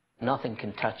 nothing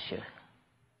can touch you.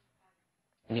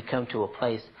 And you come to a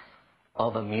place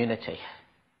of immunity.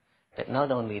 But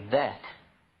not only that,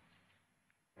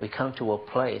 we come to a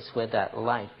place where that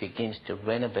light begins to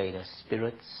renovate us,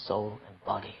 spirit, soul, and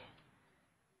body.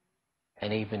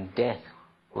 And even death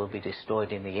will be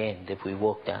destroyed in the end if we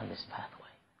walk down this pathway.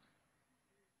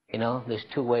 You know, there's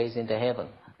two ways into heaven.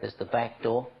 There's the back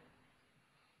door,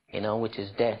 you know, which is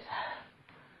death.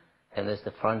 And there's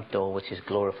the front door, which is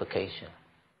glorification.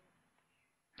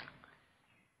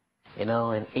 You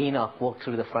know, and Enoch walked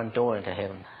through the front door into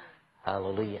heaven.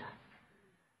 Hallelujah.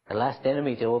 The last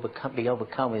enemy to be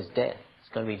overcome is death.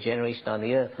 It's going to be a generation on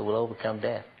the earth who will overcome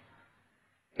death.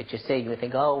 But you say, you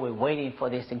think, oh, we're waiting for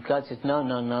this. And God says,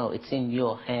 no, it's in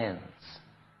your hands.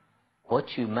 What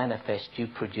you manifest, you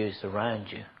produce around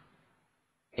you.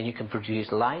 And you can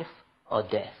produce life or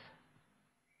death.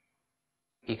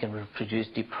 You can produce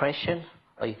depression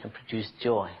or you can produce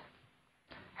joy.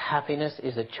 Happiness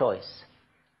is a choice.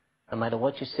 No matter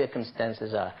what your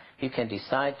circumstances are, you can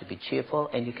decide to be cheerful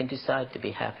and you can decide to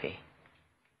be happy.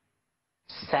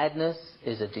 Sadness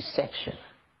is a deception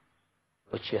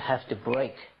which you have to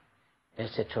break.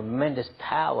 There's a tremendous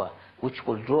power which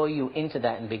will draw you into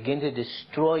that and begin to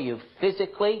destroy you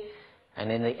physically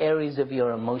and in the areas of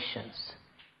your emotions.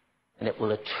 And it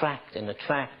will attract and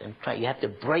attract and attract. You have to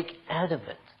break out of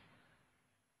it.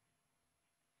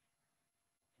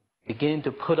 Begin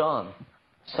to put on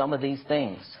some of these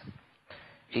things.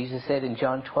 Jesus said in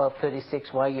John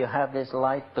 12:36, while you have this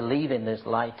light, believe in this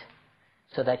light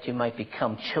so that you might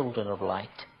become children of light.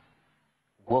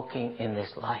 Walking in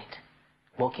this light.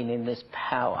 Walking in this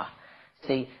power.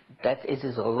 See, that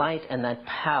is a light and that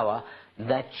power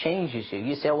that changes you.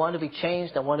 You say, I want to be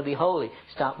changed, I want to be holy.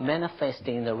 Start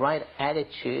manifesting the right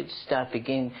attitudes. Start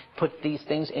beginning, put these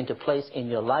things into place in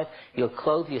your life. You'll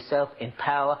clothe yourself in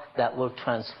power that will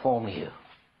transform you.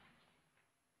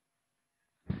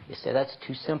 You say, that's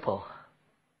too simple.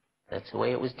 That's the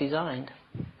way it was designed.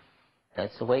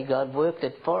 That's the way God worked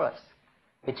it for us.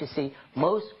 But you see,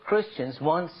 most Christians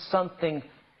want something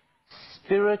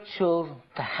spiritual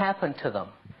to happen to them.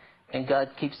 And God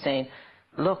keeps saying,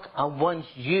 look, I want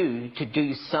you to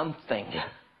do something.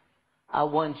 I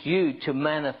want you to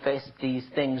manifest these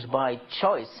things by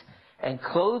choice and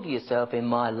clothe yourself in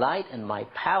my light and my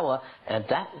power, and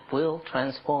that will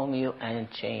transform you and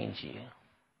change you.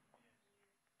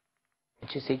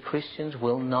 But you see, Christians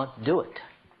will not do it.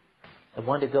 They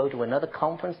want to go to another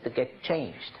conference to get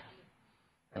changed.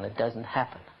 And it doesn't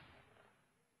happen.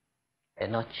 They're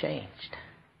not changed.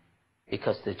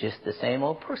 Because they're just the same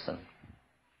old person.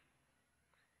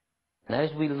 And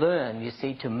as we learn, you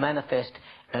see, to manifest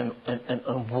and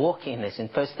walk in this. In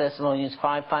 1 Thessalonians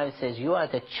 5:5 it says, you are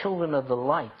the children of the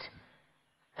light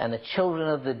and the children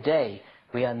of the day.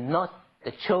 We are not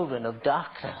the children of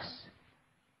darkness.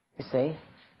 You see?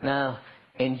 Now,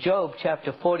 in Job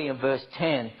chapter 40 and verse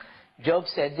 10, Job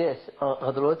said this,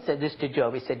 or the Lord said this to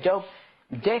Job. He said, Job,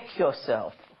 deck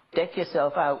yourself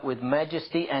out with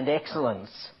majesty and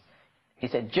excellence. He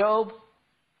said, Job,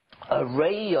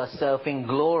 array yourself in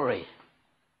glory.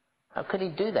 How could he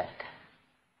do that?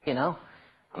 You know?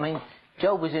 I mean,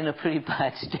 Job was in a pretty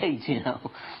bad state, you know.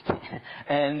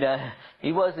 And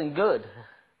he wasn't good.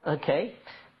 Okay?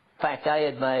 In fact, I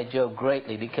admired Job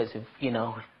greatly because of, you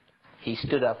know, he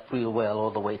stood up real well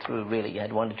all the way through, really. He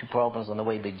had one or two problems on the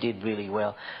way, but he did really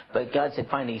well. But God said,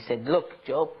 finally, he said, look,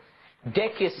 Job,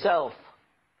 deck yourself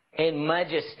in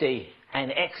majesty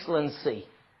and excellency.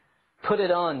 Put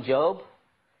it on, Job.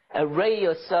 Array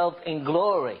yourself in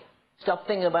glory. Stop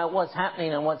thinking about what's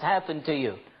happening and what's happened to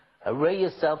you. Array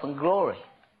yourself in glory.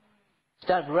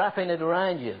 Start wrapping it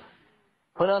around you.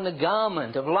 Put on the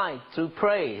garment of light through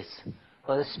praise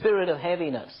for the spirit of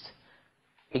heaviness.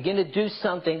 Begin to do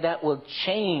something that will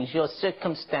change your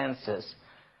circumstances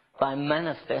by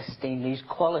manifesting these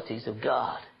qualities of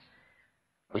God,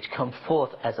 which come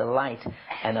forth as a light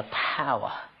and a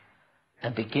power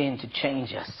and begin to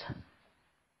change us.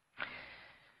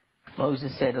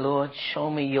 Moses said, Lord, show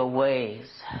me your ways.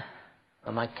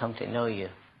 I might come to know you.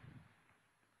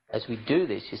 As we do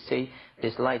this, you see,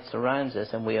 this light surrounds us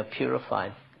and we are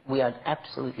purified. We are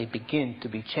absolutely begin to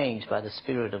be changed by the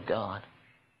Spirit of God.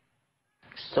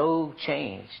 So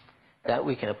changed that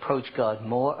we can approach God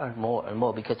more and more and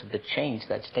more because of the change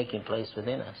that's taking place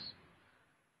within us.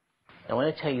 I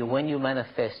want to tell you, when you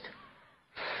manifest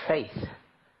faith,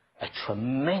 a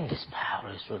tremendous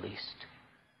power is released.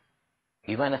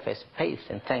 You manifest faith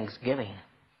and thanksgiving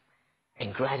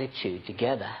and gratitude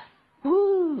together.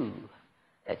 Woo!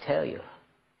 I tell you.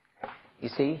 You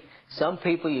see, some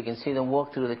people, you can see them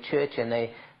walk through the church and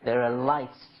there are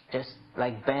lights just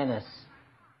like banners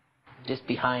just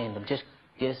behind them, just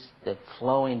the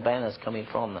flowing banners coming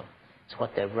from them. It's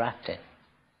what they're wrapped in.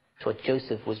 It's what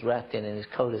Joseph was wrapped in his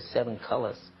coat of 7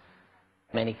 colors.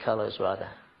 Many colors, rather.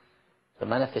 The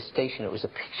manifestation, it was a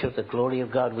picture of the glory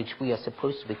of God, which we are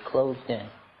supposed to be clothed in.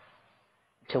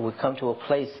 Until we come to a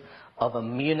place of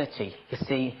immunity, you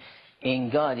see,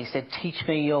 in God. He said, teach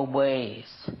me your ways,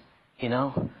 you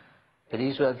know. But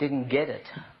Israel didn't get it.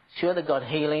 Sure, they got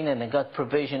healing and they got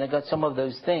provision, they got some of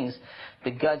those things.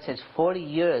 But God says, 40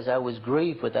 years I was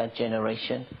grieved with that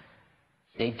generation.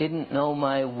 They didn't know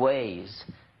my ways.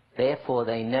 Therefore,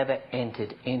 they never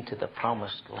entered into the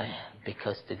promised land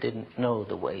because they didn't know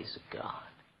the ways of God.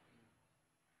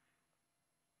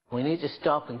 We need to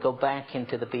stop and go back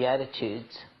into the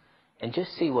Beatitudes and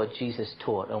just see what Jesus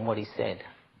taught and what he said.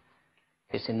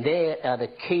 Because in there are the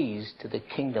keys to the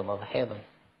kingdom of heaven.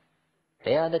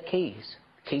 They are the keys.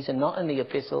 The keys are not in the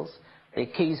epistles. The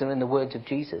keys are in the words of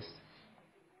Jesus.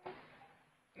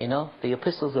 You know, the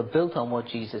epistles are built on what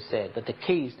Jesus said. But the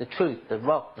keys, the truth, the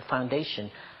rock, the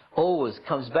foundation, always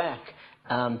comes back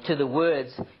to the words,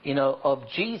 you know, of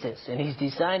Jesus. And he's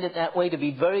designed it that way to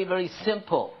be very, very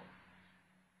simple.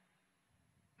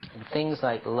 And things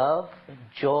like love, and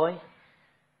joy,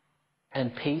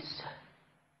 and peace,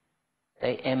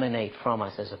 they emanate from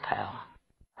us as a power,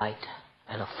 light,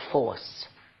 and a force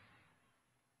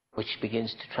which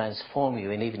begins to transform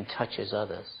you and even touches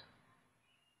others.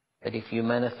 But if you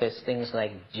manifest things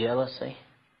like jealousy,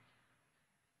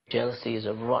 jealousy is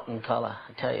a rotten color.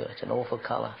 I tell you, it's an awful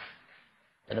color.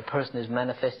 And a person is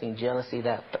manifesting jealousy,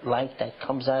 that light that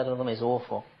comes out of them is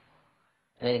awful.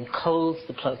 And it encloses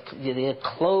they're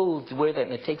clothed with it,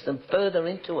 and it takes them further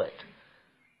into it,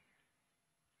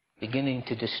 beginning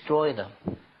to destroy them.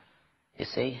 You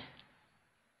see?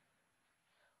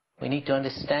 We need to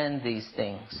understand these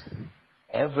things.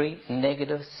 Every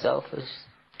negative, selfish,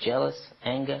 jealous,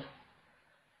 anger,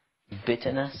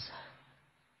 bitterness.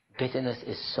 Bitterness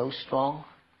is so strong.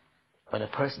 When a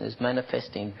person is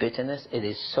manifesting bitterness, it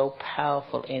is so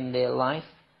powerful in their life.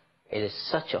 It is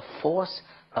such a force,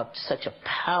 such a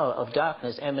power of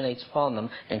darkness emanates from them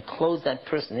and clothes that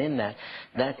person in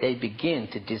that they begin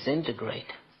to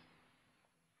disintegrate.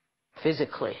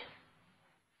 Physically,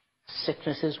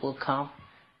 sicknesses will come.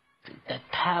 That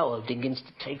power begins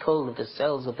to take hold of the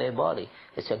cells of their body.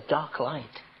 It's a dark light.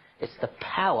 It's the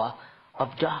power of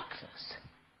darkness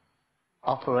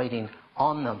operating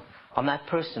on them, on that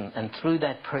person and through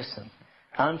that person.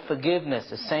 Unforgiveness,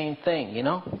 the same thing, you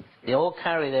know. They all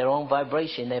carry their own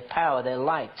vibration, their power, their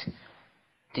light,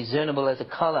 discernible as a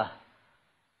color.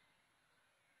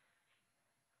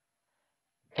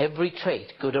 Every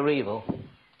trait, good or evil,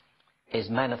 is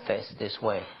manifest this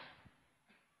way.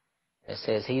 It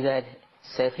says, he that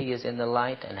saith he is in the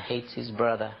light and hates his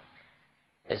brother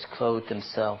has clothed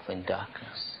himself in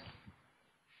darkness.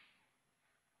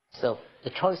 So the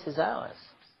choice is ours.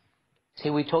 See,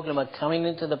 we're talking about coming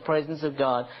into the presence of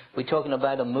God. We're talking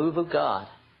about a move of God,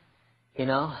 you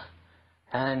know.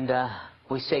 And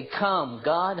we say, come,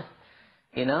 God.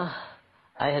 You know,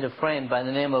 I had a friend by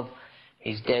the name of,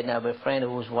 he's dead now, but a friend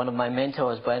who was one of my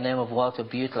mentors by the name of Walter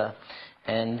Butler.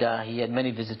 And he had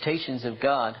many visitations of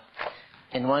God.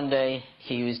 And one day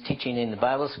he was teaching in the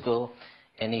Bible school,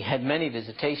 and he had many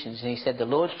visitations. And he said the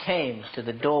Lord came to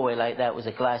the doorway like that. It was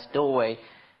a glass doorway.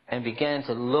 and began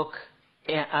to look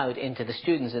out into the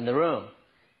students in the room.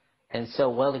 And so,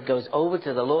 well, it goes over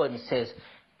to the Lord and says,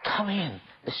 come in,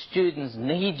 the students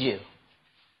need you.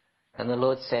 And the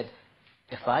Lord said,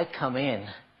 if I come in,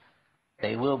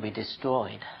 they will be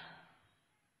destroyed.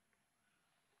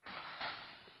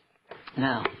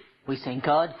 Now, we say,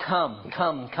 God, come,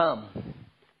 come, come.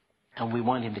 And we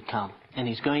want him to come. And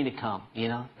he's going to come, you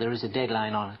know. There is a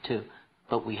deadline on it too.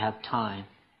 But we have time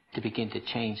to begin to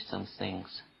change some things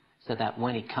so that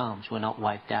when he comes, we're not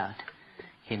wiped out,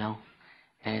 you know.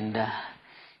 And,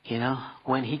 you know,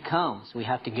 when he comes, we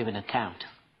have to give an account.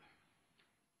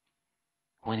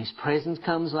 When his presence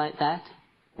comes like that,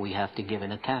 we have to give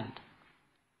an account.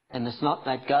 And it's not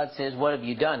that God says, what have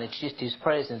you done? It's just his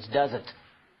presence does it.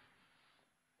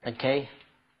 Okay?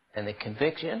 And the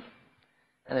conviction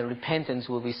and the repentance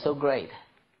will be so great.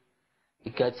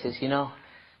 God says, you know,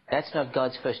 that's not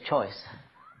God's first choice.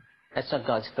 That's not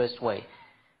God's first way.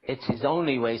 It's his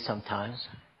only way sometimes.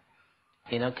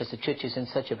 You know, because the church is in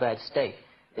such a bad state.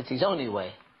 It's his only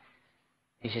way.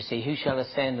 You should say, who shall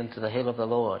ascend into the hill of the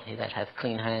Lord? He that hath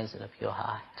clean hands and a pure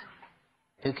heart.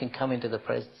 Who can come into the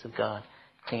presence of God?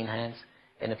 Clean hands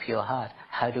and a pure heart.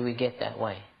 How do we get that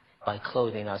way? By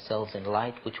clothing ourselves in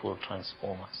light which will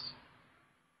transform us.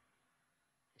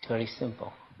 It's very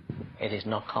simple. It is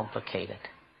not complicated.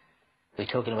 We're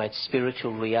talking about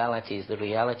spiritual realities, the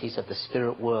realities of the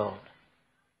spirit world.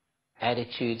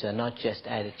 Attitudes are not just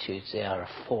attitudes, they are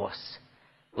a force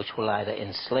which will either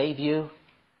enslave you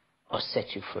or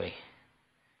set you free.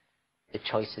 The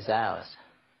choice is ours.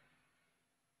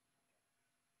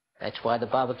 That's why the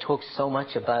Bible talks so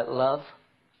much about love,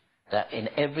 that in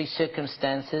every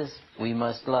circumstances we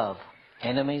must love.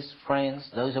 Enemies, friends,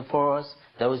 those who are for us,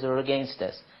 those who are against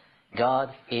us. God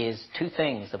is two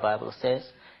things, the Bible says.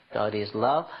 God is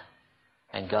love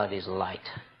and God is light.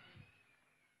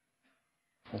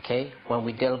 Okay? When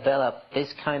we develop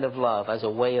this kind of love as a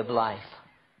way of life,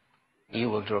 you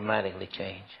will dramatically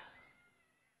change.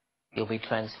 You'll be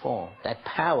transformed. That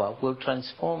power will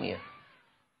transform you.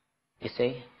 You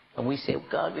see? And we say,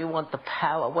 God, we want the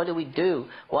power. What do we do?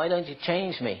 Why don't you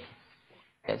change me?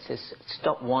 God says,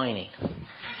 stop whining.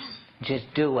 Just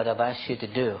do what I've asked you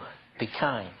to do. Be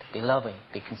kind, be loving,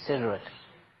 be considerate.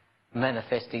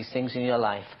 Manifest these things in your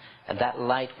life. And that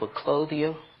light will clothe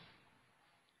you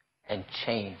and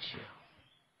change you.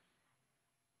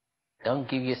 Don't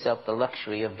give yourself the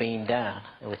luxury of being down.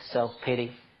 With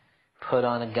self-pity, put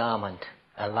on a garment,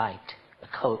 a light, a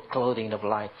clothing of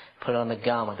light. Put on a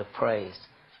garment of praise.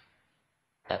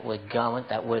 That word garment,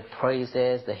 that word praise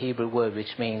there is the Hebrew word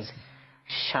which means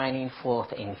shining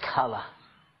forth in color.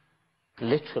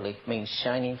 Literally means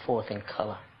shining forth in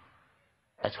color.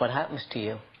 That's what happens to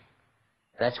you.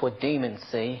 That's what demons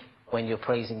see when you're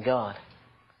praising God.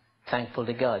 Thankful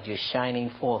to God. You're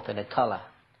shining forth in a color.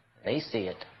 They see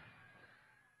it.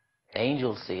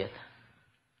 Angels see it.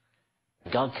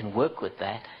 God can work with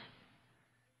that.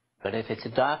 But if it's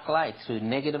a dark light through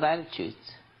negative attitudes,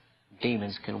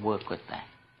 demons can work with that.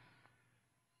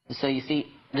 And so you see,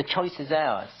 the choice is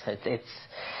ours. It's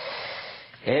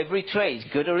every trait,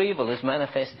 good or evil, is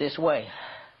manifest this way.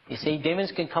 You see,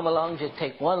 demons can come along, just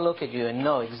take one look at you and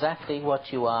know exactly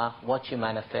what you are, what you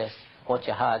manifest, what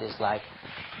your heart is like,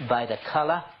 by the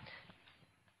color,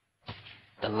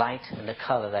 the light and the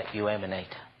color that you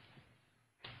emanate.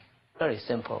 Very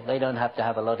simple. They don't have to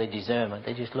have a lot of discernment.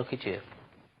 They just look at you.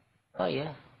 Oh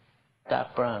yeah,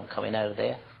 dark brown coming out of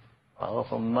there.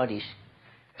 Awful muddy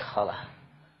color.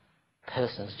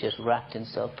 Person's just wrapped in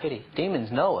self-pity.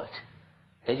 Demons know it.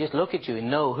 They just look at you and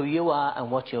know who you are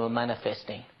and what you are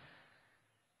manifesting.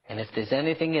 And if there's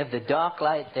anything of the dark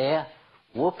light there,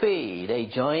 whoopee, they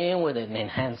join in with it and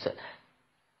enhance it.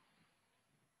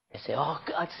 They say, oh,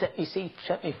 God set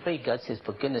me free. God says,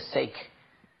 for goodness sake,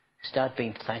 start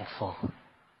being thankful.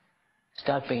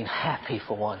 Start being happy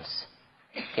for once.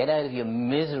 Get out of your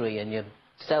misery and your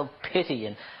self-pity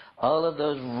and all of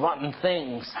those rotten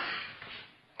things.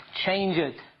 Change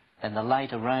it, and the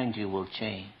light around you will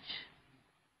change.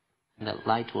 And that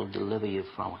light will deliver you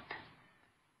from it.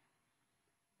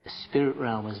 The spirit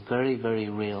realm is very, very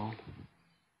real.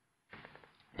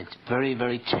 It's very,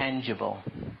 very tangible.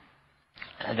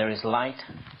 And there is light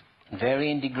in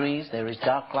varying degrees. There is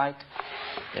dark light.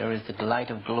 There is the light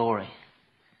of glory.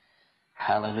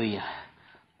 Hallelujah.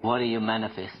 What are you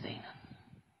manifesting?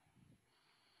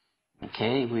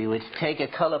 Okay, we would take a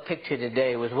color picture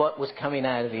today with what was coming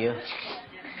out of you.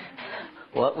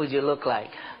 What would you look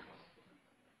like?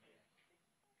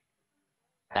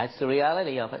 That's the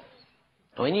reality of it.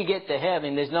 When you get to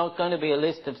heaven, there's not going to be a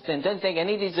list of sins. Don't take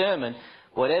any discernment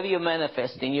Whatever you're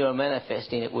manifesting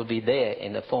it will be there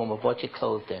in the form of what you're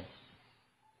clothed in.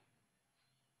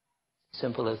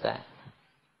 Simple as that.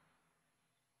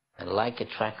 And like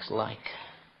attracts like.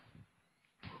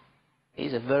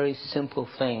 These are very simple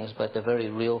things, but they're very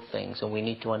real things, and we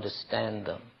need to understand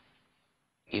them.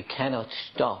 You cannot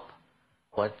stop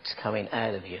what's coming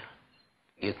out of you.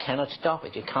 You cannot stop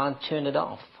it. You can't turn it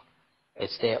off.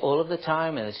 It's there all of the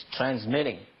time, and it's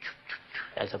transmitting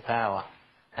as a power,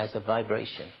 as a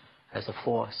vibration, as a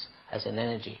force, as an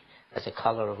energy, as a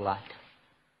color of light.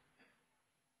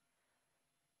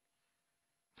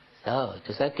 So,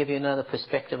 does that give you another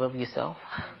perspective of yourself?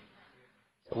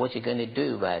 So what you're going to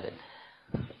do about it?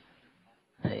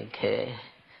 Okay.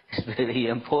 It's really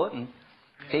important.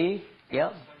 See?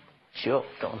 Yep. Sure,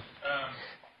 Don.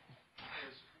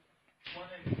 One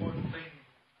important thing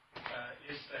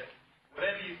is that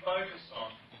whatever you focus on,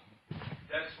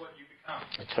 that's what you become.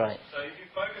 That's right. So if you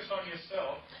focus on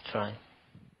yourself, that's right,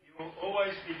 you will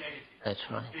always be negative. That's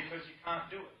right. Because you can't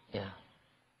do it. Yeah.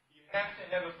 You have to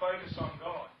have a focus on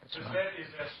God. That's because right. that is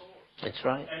our source. That's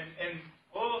right. And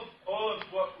all of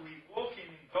what we walk in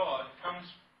God comes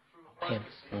through a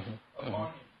focusing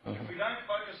upon Him. If we don't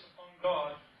focus upon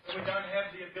God, then we don't have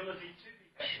the ability to be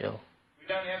happy. Sure. We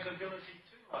don't have the ability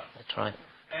to love. That's right.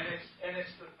 And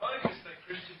it's the focus that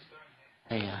Christians don't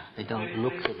have. Yeah, they don't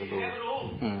look to the Lord. We have it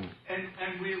all.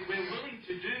 And we're willing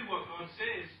to do what God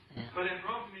says, but our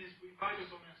problem is we focus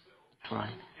on ourselves. That's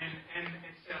right. And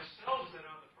it's ourselves that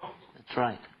are the problem. That's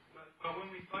right. But when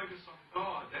we focus on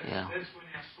God, that's when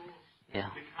our source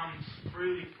becomes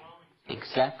freely flowing.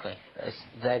 Exactly.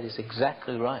 That is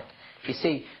exactly right. You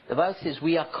see, the Bible says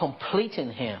we are complete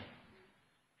in Him.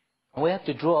 We have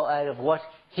to draw out of what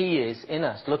He is in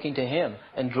us, looking to Him,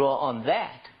 and draw on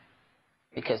that.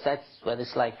 Because that's where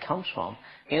this light comes from.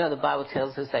 You know, the Bible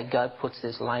tells us that God puts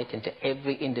this light into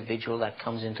every individual that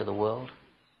comes into the world.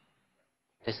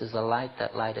 This is the light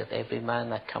that lighteth every man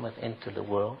that cometh into the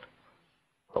world.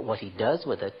 But what He does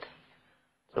with it,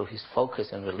 through His focus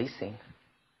and releasing,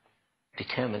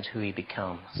 determines who he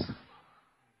becomes.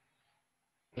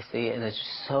 You see, and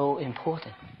it's so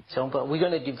important. But we're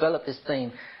going to develop this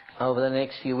thing over the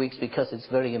next few weeks because it's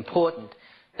very important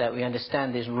that we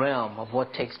understand this realm of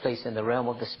what takes place in the realm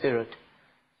of the Spirit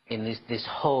in this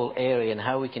whole area, and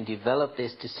how we can develop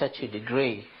this to such a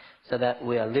degree so that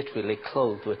we are literally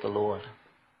clothed with the Lord.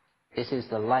 This is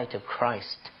the light of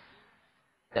Christ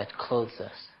that clothes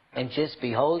us. And just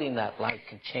beholding that light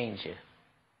can change you.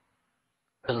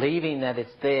 Believing that it's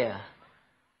there,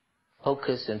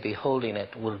 focus and beholding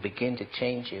it will begin to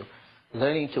change you.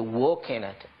 Learning to walk in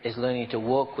it is learning to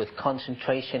walk with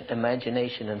concentration,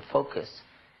 imagination, and focus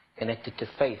connected to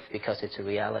faith, because it's a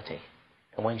reality.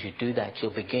 And once you do that,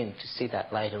 you'll begin to see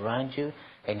that light around you,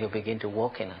 and you'll begin to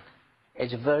walk in it.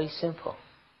 It's very simple.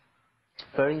 It's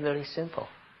very, very simple.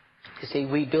 You see,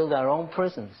 we build our own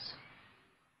prisons,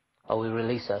 or we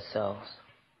release ourselves.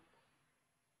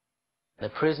 The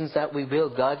prisons that we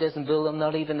build, God doesn't build them,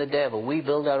 not even the devil. We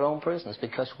build our own prisons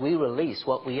because we release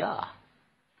what we are.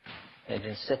 It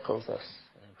encircles us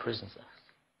and imprisons us.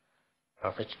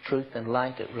 Of its truth and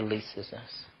light, it releases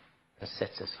us and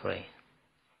sets us free.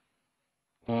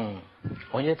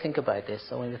 When you think about this,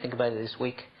 I want you to think about it this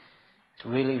week. It's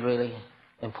really, really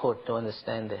important to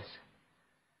understand this.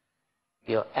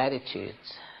 Your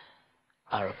attitudes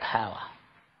are a power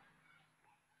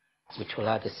which will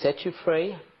either set you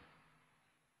free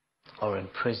or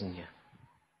imprison you.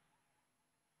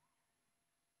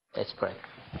 Let's pray.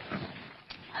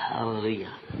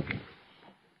 Hallelujah.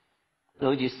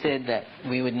 Lord, you said that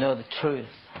we would know the truth,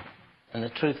 and the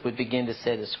truth would begin to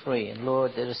set us free. And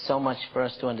Lord, there is so much for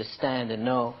us to understand and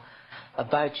know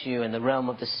about you in the realm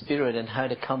of the Spirit, and how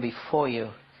to come before you,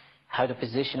 how to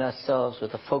position ourselves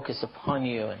with a focus upon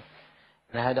you, and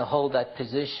how to hold that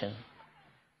position.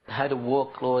 How to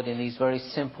walk, Lord, in these very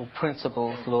simple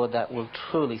principles, Lord, that will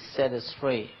truly set us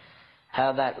free.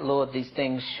 How that, Lord, these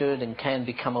things should and can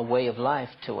become a way of life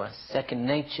to us, second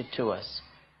nature to us.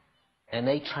 And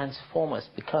they transform us,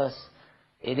 because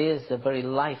it is the very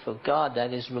life of God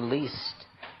that is released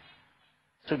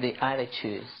through the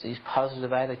attitudes, these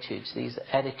positive attitudes, these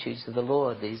attitudes of the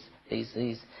Lord,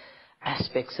 these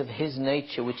aspects of His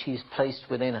nature which He's placed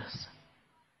within us.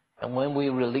 And when we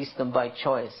release them by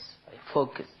choice,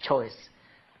 focus, choice,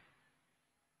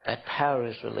 that power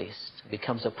is released,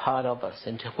 becomes a part of us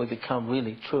until we become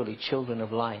really, truly children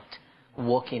of light,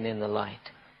 walking in the light,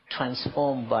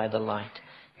 transformed by the light.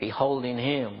 Beholding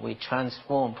Him, we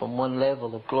transform from one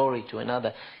level of glory to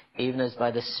another, even as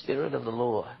by the Spirit of the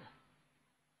Lord.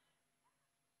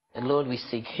 And Lord, we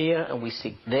seek here and we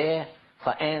seek there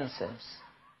for answers.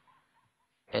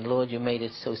 And Lord, you made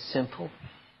it so simple,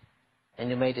 and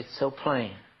you made it so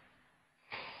plain.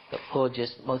 But Lord,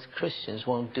 just most Christians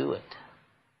won't do it.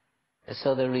 And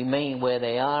so they remain where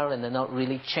they are, and they're not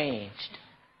really changed.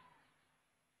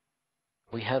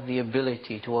 We have the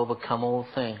ability to overcome all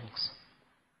things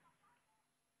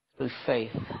through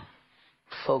faith,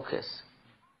 focus,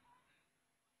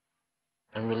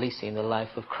 and releasing the life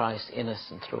of Christ in us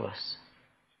and through us.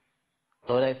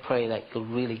 Lord, I pray that you'll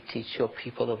really teach your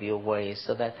people of your ways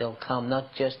so that they'll come not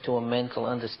just to a mental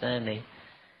understanding,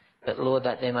 but Lord,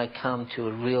 that they might come to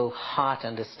a real heart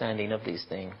understanding of these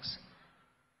things.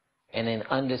 And in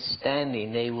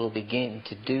understanding, they will begin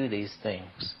to do these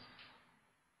things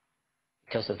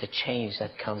because of the change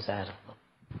that comes out of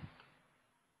them.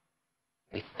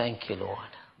 We thank you, Lord.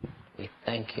 We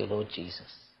thank you, Lord Jesus.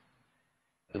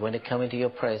 We want to come into your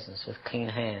presence with clean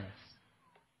hands,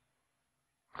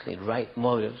 clean right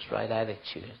motives, right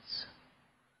attitudes,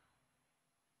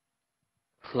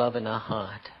 love in our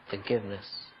heart, forgiveness,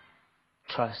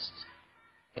 trust,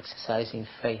 exercising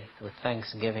faith with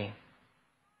thanksgiving,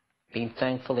 being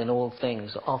thankful in all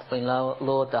things, offering,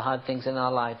 Lord, the hard things in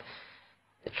our life,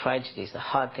 the tragedies, the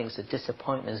hard things, the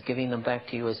disappointments, giving them back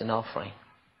to you as an offering.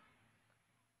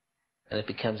 And it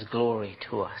becomes glory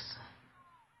to us.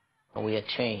 And we are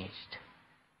changed,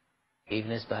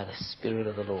 even as by the Spirit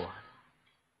of the Lord.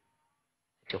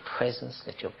 Let your presence,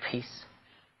 let your peace.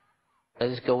 Let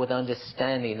us go with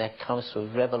understanding that comes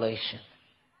through revelation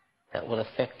that will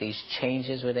affect these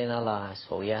changes within our lives.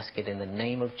 For we ask it in the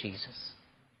name of Jesus.